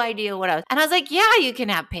no idea what I was. And I was like, yeah, you can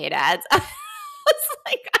have paid ads. I was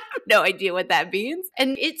like, I have no idea what that means.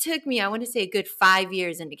 And it took me, I want to say, a good 5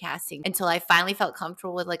 years into casting until I finally felt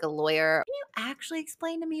comfortable with like a lawyer. Can you actually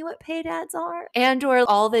explain to me what paid ads are? And or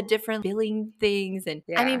all the different billing things. And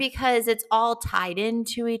I mean, because it's all tied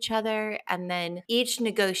into each other. And then each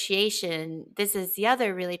negotiation, this is the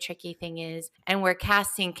other really tricky thing is, and where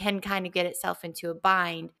casting can kind of get itself into a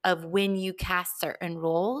bind of when you cast certain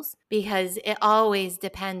roles, because it always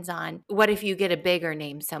depends on what if you get a bigger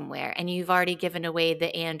name somewhere and you've already given away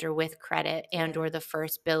the and or with credit and or the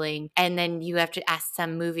first billing, and then you have to ask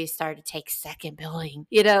some movie star to take second billing.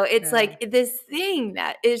 It's like this thing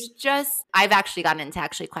that is just, I've actually gotten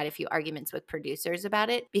into quite a few arguments with producers about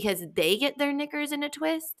it because they get their knickers in a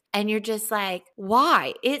twist. And you're just like,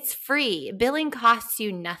 why? It's free. Billing costs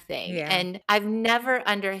you nothing. Yeah. And I've never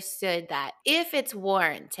understood that if it's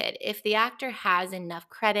warranted, if the actor has enough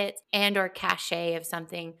credits and or cachet of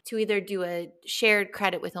something to either do a shared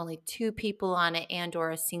credit with only 2 people on it and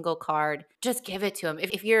or a single card, just give it to them.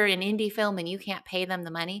 If you're an indie film and you can't pay them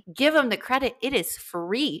the money, give them the credit. It is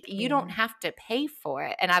free. You don't have to pay for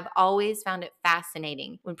it. And I've always found it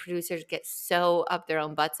fascinating when producers get so up their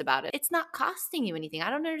own butts about it. It's not costing you anything. I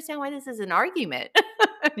don't understand why this is an argument.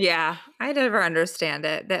 Yeah, I never understand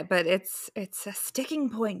it, but it's a sticking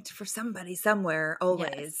point for somebody somewhere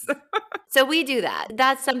always. Yes. So we do that.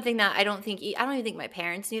 That's something that I don't even think my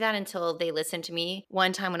parents knew that until they listened to me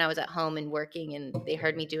one time when I was at home and working, and they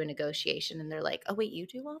heard me do a negotiation, and they're like, "Oh wait, you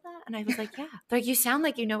do all that?" And I was like, "Yeah." They're like, "You sound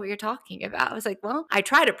like you know what you're talking about." I was like, "Well, I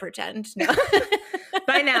try to pretend." No.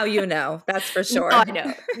 By now you know, that's for sure. Now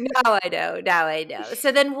I know.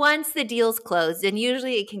 So then once the deal's closed, and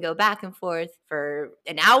usually it can go back and forth for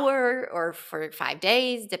an hour or for 5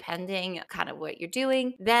 days, depending kind of what you're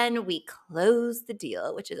doing, then we close the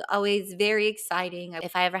deal, which is always very exciting.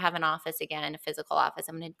 If I ever have an office again, a physical office,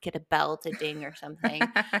 I'm going to get a bell to ding or something,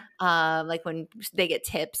 like when they get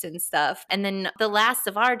tips and stuff. And then the last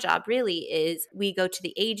of our job really is we go to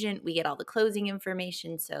the agent, we get all the closing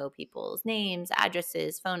information, so people's names,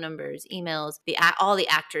 addresses, phone numbers, emails, all the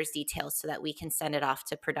actors' details, so that we can send it off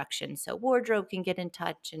to production. So wardrobe can get in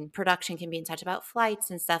touch and production can be in touch about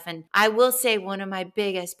flights and stuff. And I will say one of my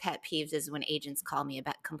biggest pet peeves is when agents call me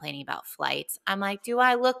about complaining about flights. I'm like, do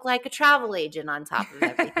I look like a travel travel agent on top of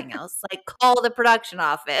everything else. Like, call the production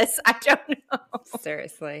office. I don't know.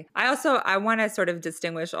 Seriously. I want to sort of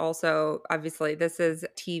distinguish also, obviously, this is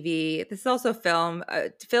TV. This is also film.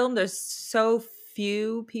 Film, there's so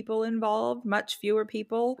few people involved, much fewer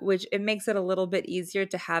people, which it makes it a little bit easier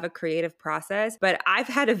to have a creative process. But I've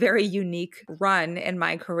had a very unique run in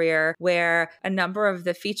my career where a number of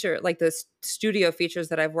the feature, like the studio features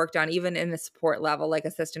that I've worked on, even in the support level, like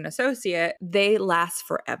assistant associate, they last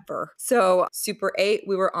forever. So Super 8,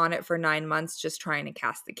 we were on it for 9 months just trying to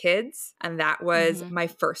cast the kids. And that was my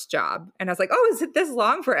first job. And I was like, oh, is it this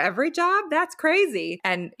long for every job? That's crazy.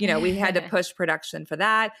 And, we had to push production for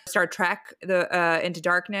that. Star Trek, Into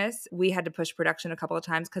Darkness, we had to push production a couple of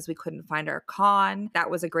times because we couldn't find our con. That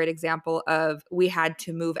was a great example of we had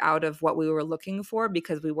to move out of what we were looking for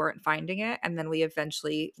because we weren't finding it. And then we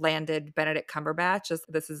eventually landed Benedict Cumberbatch as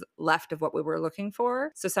this is left of what we were looking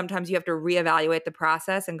for. So sometimes you have to reevaluate the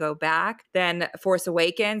process and go back. Then Force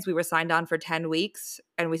Awakens, we were signed on for 10 weeks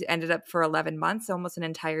and we ended up for 11 months, almost an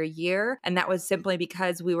entire year. And that was simply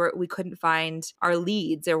because we couldn't find our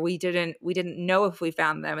leads, or we didn't know if we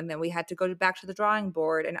found them. And then we had to go back to the drawing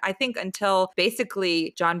board. And I think until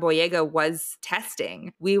basically John Boyega was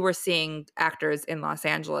testing, we were seeing actors in Los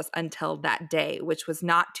Angeles until that day, which was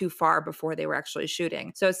not too far before they were actually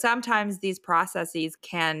shooting. So sometimes these processes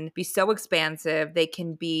can be so expansive. They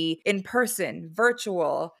can be in person,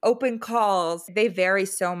 virtual, open calls. They vary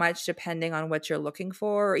so much depending on what you're looking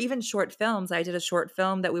for, or even short films. I did a short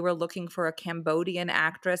film that we were looking for a Cambodian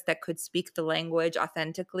actress that could speak the language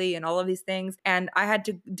authentically and all of these things. And I had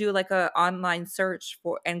to do like an online search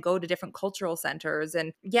for and go to different cultural centers.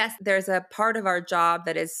 And yes, there's a part of our job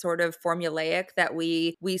that is sort of formulaic, that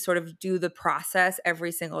we sort of do the process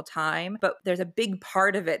every single time. But there's a big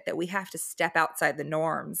part of it that we have to step outside the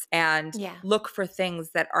norms and look for things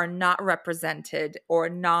that are not represented, or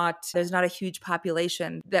there's not a huge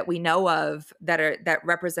population that we know of that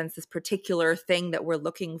represents this particular thing that we're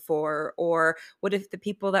looking for. Or what if the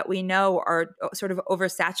people that we know are sort of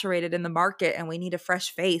oversaturated in the market and we need a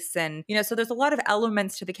fresh face? And, so there's a lot of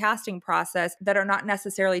elements to the casting process that are not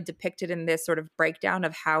necessarily depicted in this sort of breakdown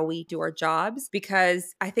of how we do our jobs,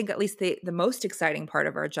 because I think at least the most exciting part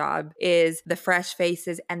of our job is the fresh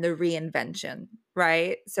faces and the reinvention.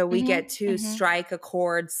 Right? So we get to strike a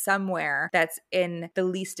chord somewhere that's in the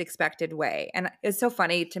least expected way. And it's so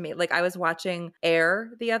funny to me. Like, I was watching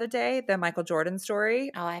Air the other day, the Michael Jordan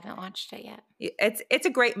story. Oh, I haven't watched it yet. It's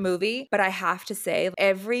a great movie, but I have to say,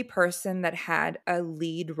 every person that had a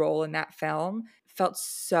lead role in that film felt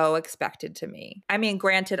so expected to me. I mean,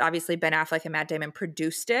 granted, obviously Ben Affleck and Matt Damon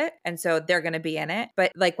produced it, and so they're going to be in it.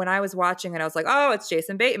 But like when I was watching it, I was like, oh, it's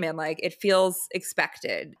Jason Bateman. Like, it feels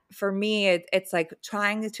expected. For me, it's like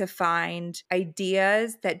trying to find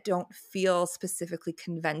ideas that don't feel specifically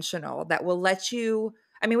conventional, that will let you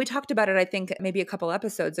we talked about it, I think, maybe a couple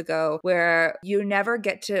episodes ago, where you never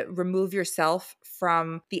get to remove yourself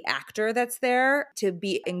from the actor that's there to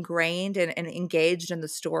be ingrained and engaged in the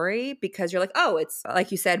story, because you're like, oh, it's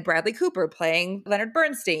like you said, Bradley Cooper playing Leonard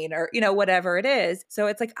Bernstein, or, whatever it is. So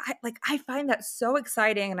it's like, I find that so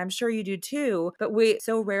exciting, and I'm sure you do too, but we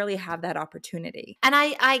so rarely have that opportunity. And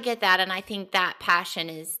I get that. And I think that passion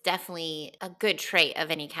is definitely a good trait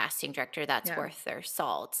of any casting director that's worth their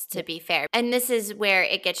salt, to be fair. And this is where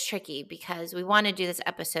it gets tricky, because we want to do this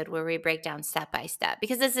episode where we break down step by step,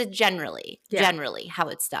 because this is generally how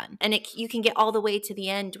it's done. And you can get all the way to the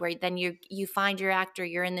end where then you find your actor,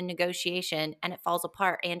 you're in the negotiation, and it falls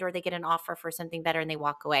apart, and or they get an offer for something better and they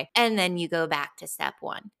walk away. And then you go back to step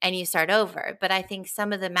one and you start over. But I think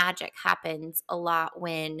some of the magic happens a lot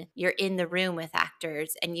when you're in the room with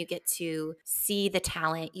actors and you get to see the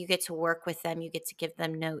talent, you get to work with them, you get to give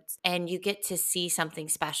them notes, and you get to see something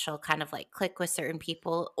special kind of like click with certain people.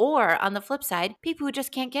 Or on the flip side, people who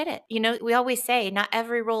just can't get it. We always say not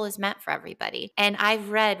every role is meant for everybody. And I've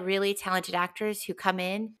read really talented actors who come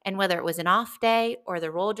in, and whether it was an off day or the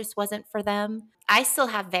role just wasn't for them, I still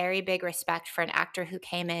have very big respect for an actor who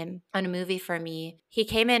came in on a movie for me. He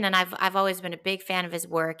came in, and I've always been a big fan of his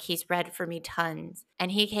work. He's read for me tons.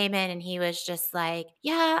 And he came in and he was just like,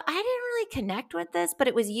 yeah, I didn't really connect with this, but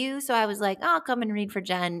it was you. So I was like, oh, I'll come and read for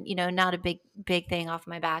Jen, not a big thing off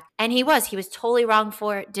my back. And he was totally wrong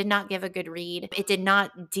for it, did not give a good read. It did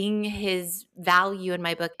not ding his value in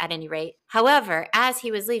my book at any rate. However, as he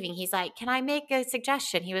was leaving, he's like, can I make a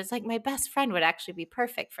suggestion? He was like, my best friend would actually be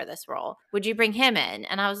perfect for this role. Would you bring him in?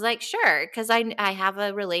 And I was like, sure, because I have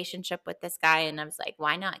a relationship with this guy. And I was like,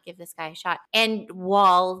 why not give this guy a shot? And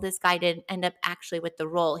while this guy didn't end up actually with the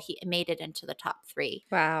role, he made it into the top 3.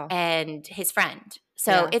 Wow. And his friend.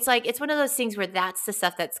 So it's like, it's one of those things where that's the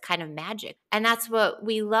stuff that's kind of magic. And that's what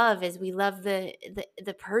we love, is we love the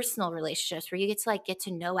personal relationships where you get to like get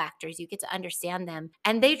to know actors, you get to understand them,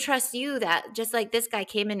 and they trust you. That just like this guy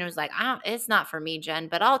came in and was like, it's not for me, Jen,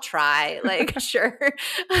 but I'll try. Like, sure.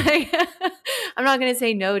 I'm not going to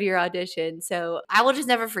say no to your audition. So I will just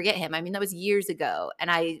never forget him. I mean, that was years ago, and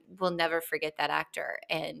I will never forget that actor.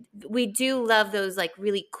 And we do love those like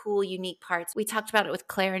really cool, unique parts. We talked about it with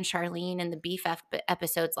Claire and Charlene in the Beef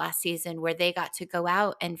episodes last season, where they got to go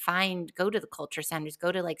out and go to the culture centers,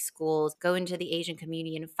 go to like schools, go into the Asian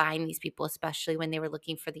community and find these people, especially when they were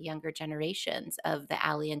looking for the younger generations of the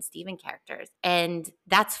Allie and Steven characters. And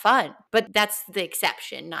that's fun, but that's the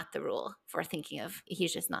exception, not the rule, for thinking of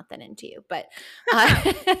He's Just Not That Into You. But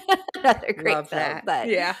another great Love film. that. But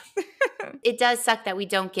yeah. it does suck that we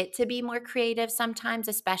don't get to be more creative sometimes,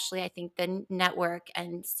 especially I think the network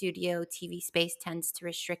and studio TV space tends to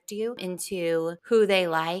restrict you into who they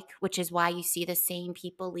like, which is why you see the same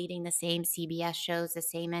people leading the same CBS shows, the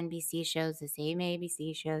same NBC shows, the same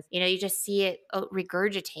ABC shows. You know, you just see it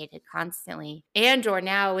regurgitated constantly. And or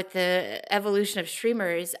now with the evolution of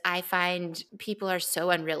streamers, I find people are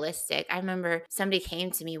so unrealistic. I remember somebody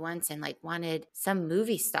came to me once and like wanted some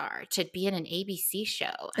movie star to be in an ABC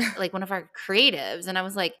show, like one of our creatives. And I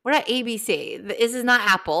was like, we're at ABC. This is not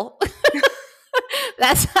Apple.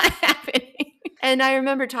 That's not happening. And I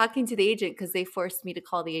remember talking to the agent, because they forced me to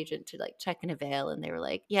call the agent to like check and avail. And they were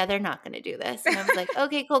like, yeah, they're not going to do this. And I was like,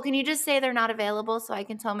 okay, cool. Can you just say they're not available so I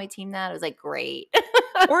can tell my team that? I was like, great.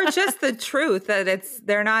 Or just the truth that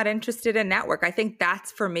they're not interested in network. I think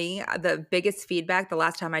that's, for me, the biggest feedback the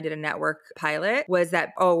last time I did a network pilot was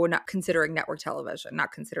that, we're not considering network television,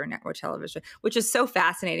 which is so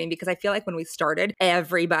fascinating, because I feel like when we started,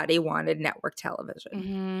 everybody wanted network television.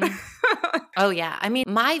 Mm-hmm. Oh, yeah. I mean,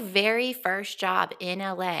 my very first job in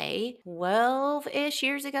LA 12-ish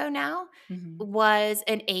years ago now was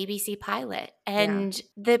an ABC pilot. And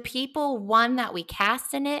the people, one, that we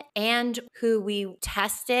cast in it and who we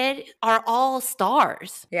tested are all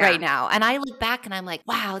stars right now. And I look back and I'm like,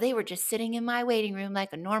 wow, they were just sitting in my waiting room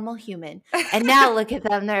like a normal human. And now look at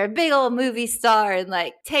them. They're a big old movie star and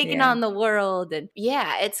like taking on the world. And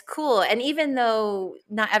it's cool. And even though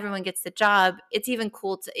not everyone gets the job, it's even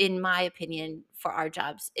cool to, in my opinion, for our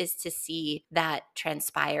jobs, is to see that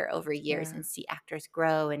transpire over years and see actors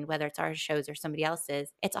grow. And whether it's our shows or somebody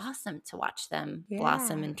else's, it's awesome to watch them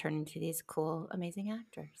blossom and turn into these cool, amazing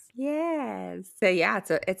actors. Yes.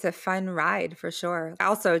 So it's a fun ride for sure.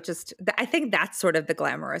 Also, just I think that's sort of the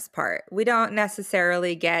glamorous part. We don't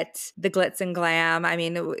necessarily get the glitz and glam. I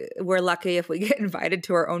mean, we're lucky if we get invited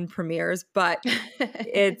to our own premieres, but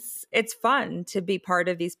it's fun to be part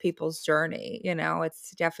of these people's journey. You know,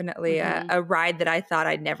 it's definitely a ride that I thought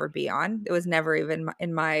I'd never be on. It was never even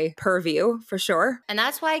in my purview, for sure. And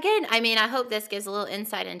that's why, again, I mean, I hope this gives a little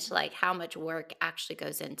insight into like how much work actually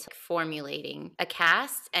goes into formulating a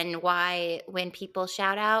cast, and why when people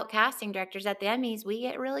shout out casting directors at the Emmys, we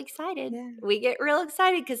get real excited. Yeah. We get real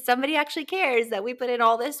excited because somebody actually cares that we put in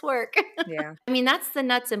all this work. Yeah. I mean, that's the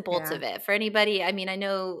nuts and bolts of it. For anybody, I mean, I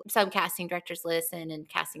know some casting directors listen and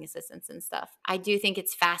casting assistants and stuff. I do think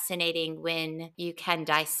it's fascinating when you can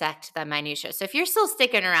dissect the minutiae. So if you're still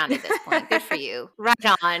sticking around at this point, good for you. Right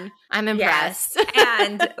on. I'm impressed. Yes.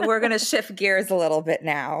 And we're going to shift gears a little bit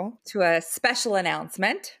now to a special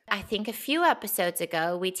announcement. I think a few episodes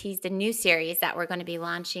ago, we teased a new series that we're going to be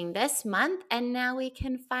launching this month, and now we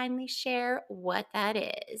can finally share what that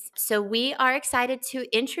is. So we are excited to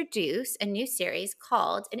introduce a new series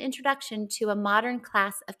called An Introduction to a Modern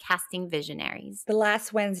Class of Casting Visionaries. The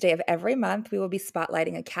last Wednesday of every month, we will be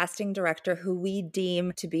spotlighting a casting director who we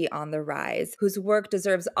deem to be on the rise, whose work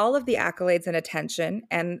deserves all of the accolades and attention.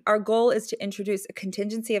 And our goal is to introduce a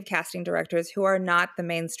contingency of casting directors who are not the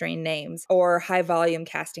mainstream names or high-volume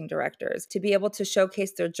casting directors, to be able to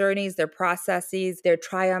showcase their journeys, their processes, their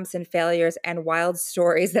triumphs and failures, and wild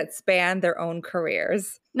stories that span their own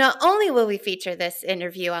careers. Not only will we feature this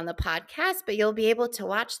interview on the podcast, but you'll be able to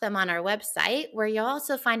watch them on our website, where you'll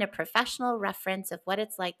also find a professional reference of what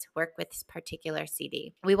it's like to work with this particular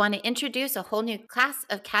CD. We want to introduce a whole new class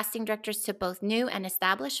of casting directors to both new and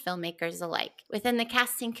established filmmakers alike. Within the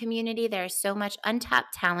casting community, there is so much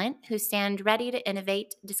untapped talent who stand ready to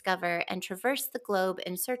innovate, discover, and traverse the globe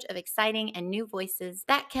in search of exciting and new voices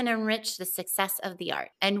that can enrich the success of the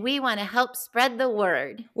art. And we want to help spread the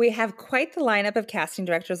word. We have quite the lineup of casting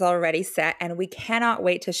directors already set, and we cannot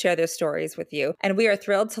wait to share their stories with you. And we are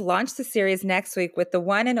thrilled to launch the series next week with the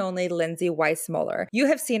one and only Lindsay Weissmuller. You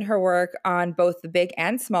have seen her work on both the big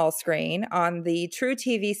and small screen, on the True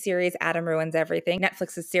TV series Adam Autumn Ruins Everything,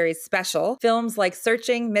 Netflix's series Special, films like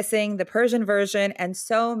Searching, Missing, The Persian Version, and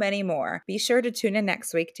so many more. Be sure to tune in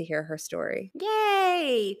next week to hear her story.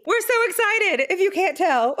 Yay! We're so excited, if you can't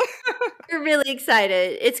tell. We're really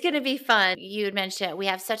excited. It's going to be fun. You had mentioned we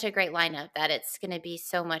have such a great lineup that it's going to be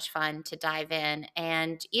so much fun to dive in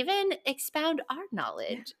and even expound our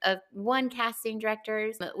knowledge of casting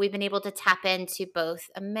directors. We've been able to tap into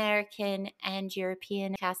both American and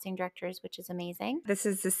European casting directors, which is amazing. This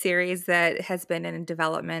is a series that has been in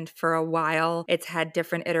development for a while. It's had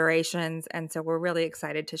different iterations, and so we're really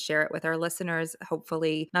excited to share it with our listeners,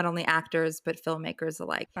 hopefully not only actors, but filmmakers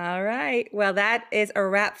alike. All right. Well, that is a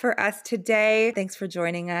wrap for us today. Thanks for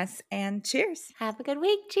joining us, and cheers. Have a good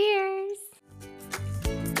week. Cheers.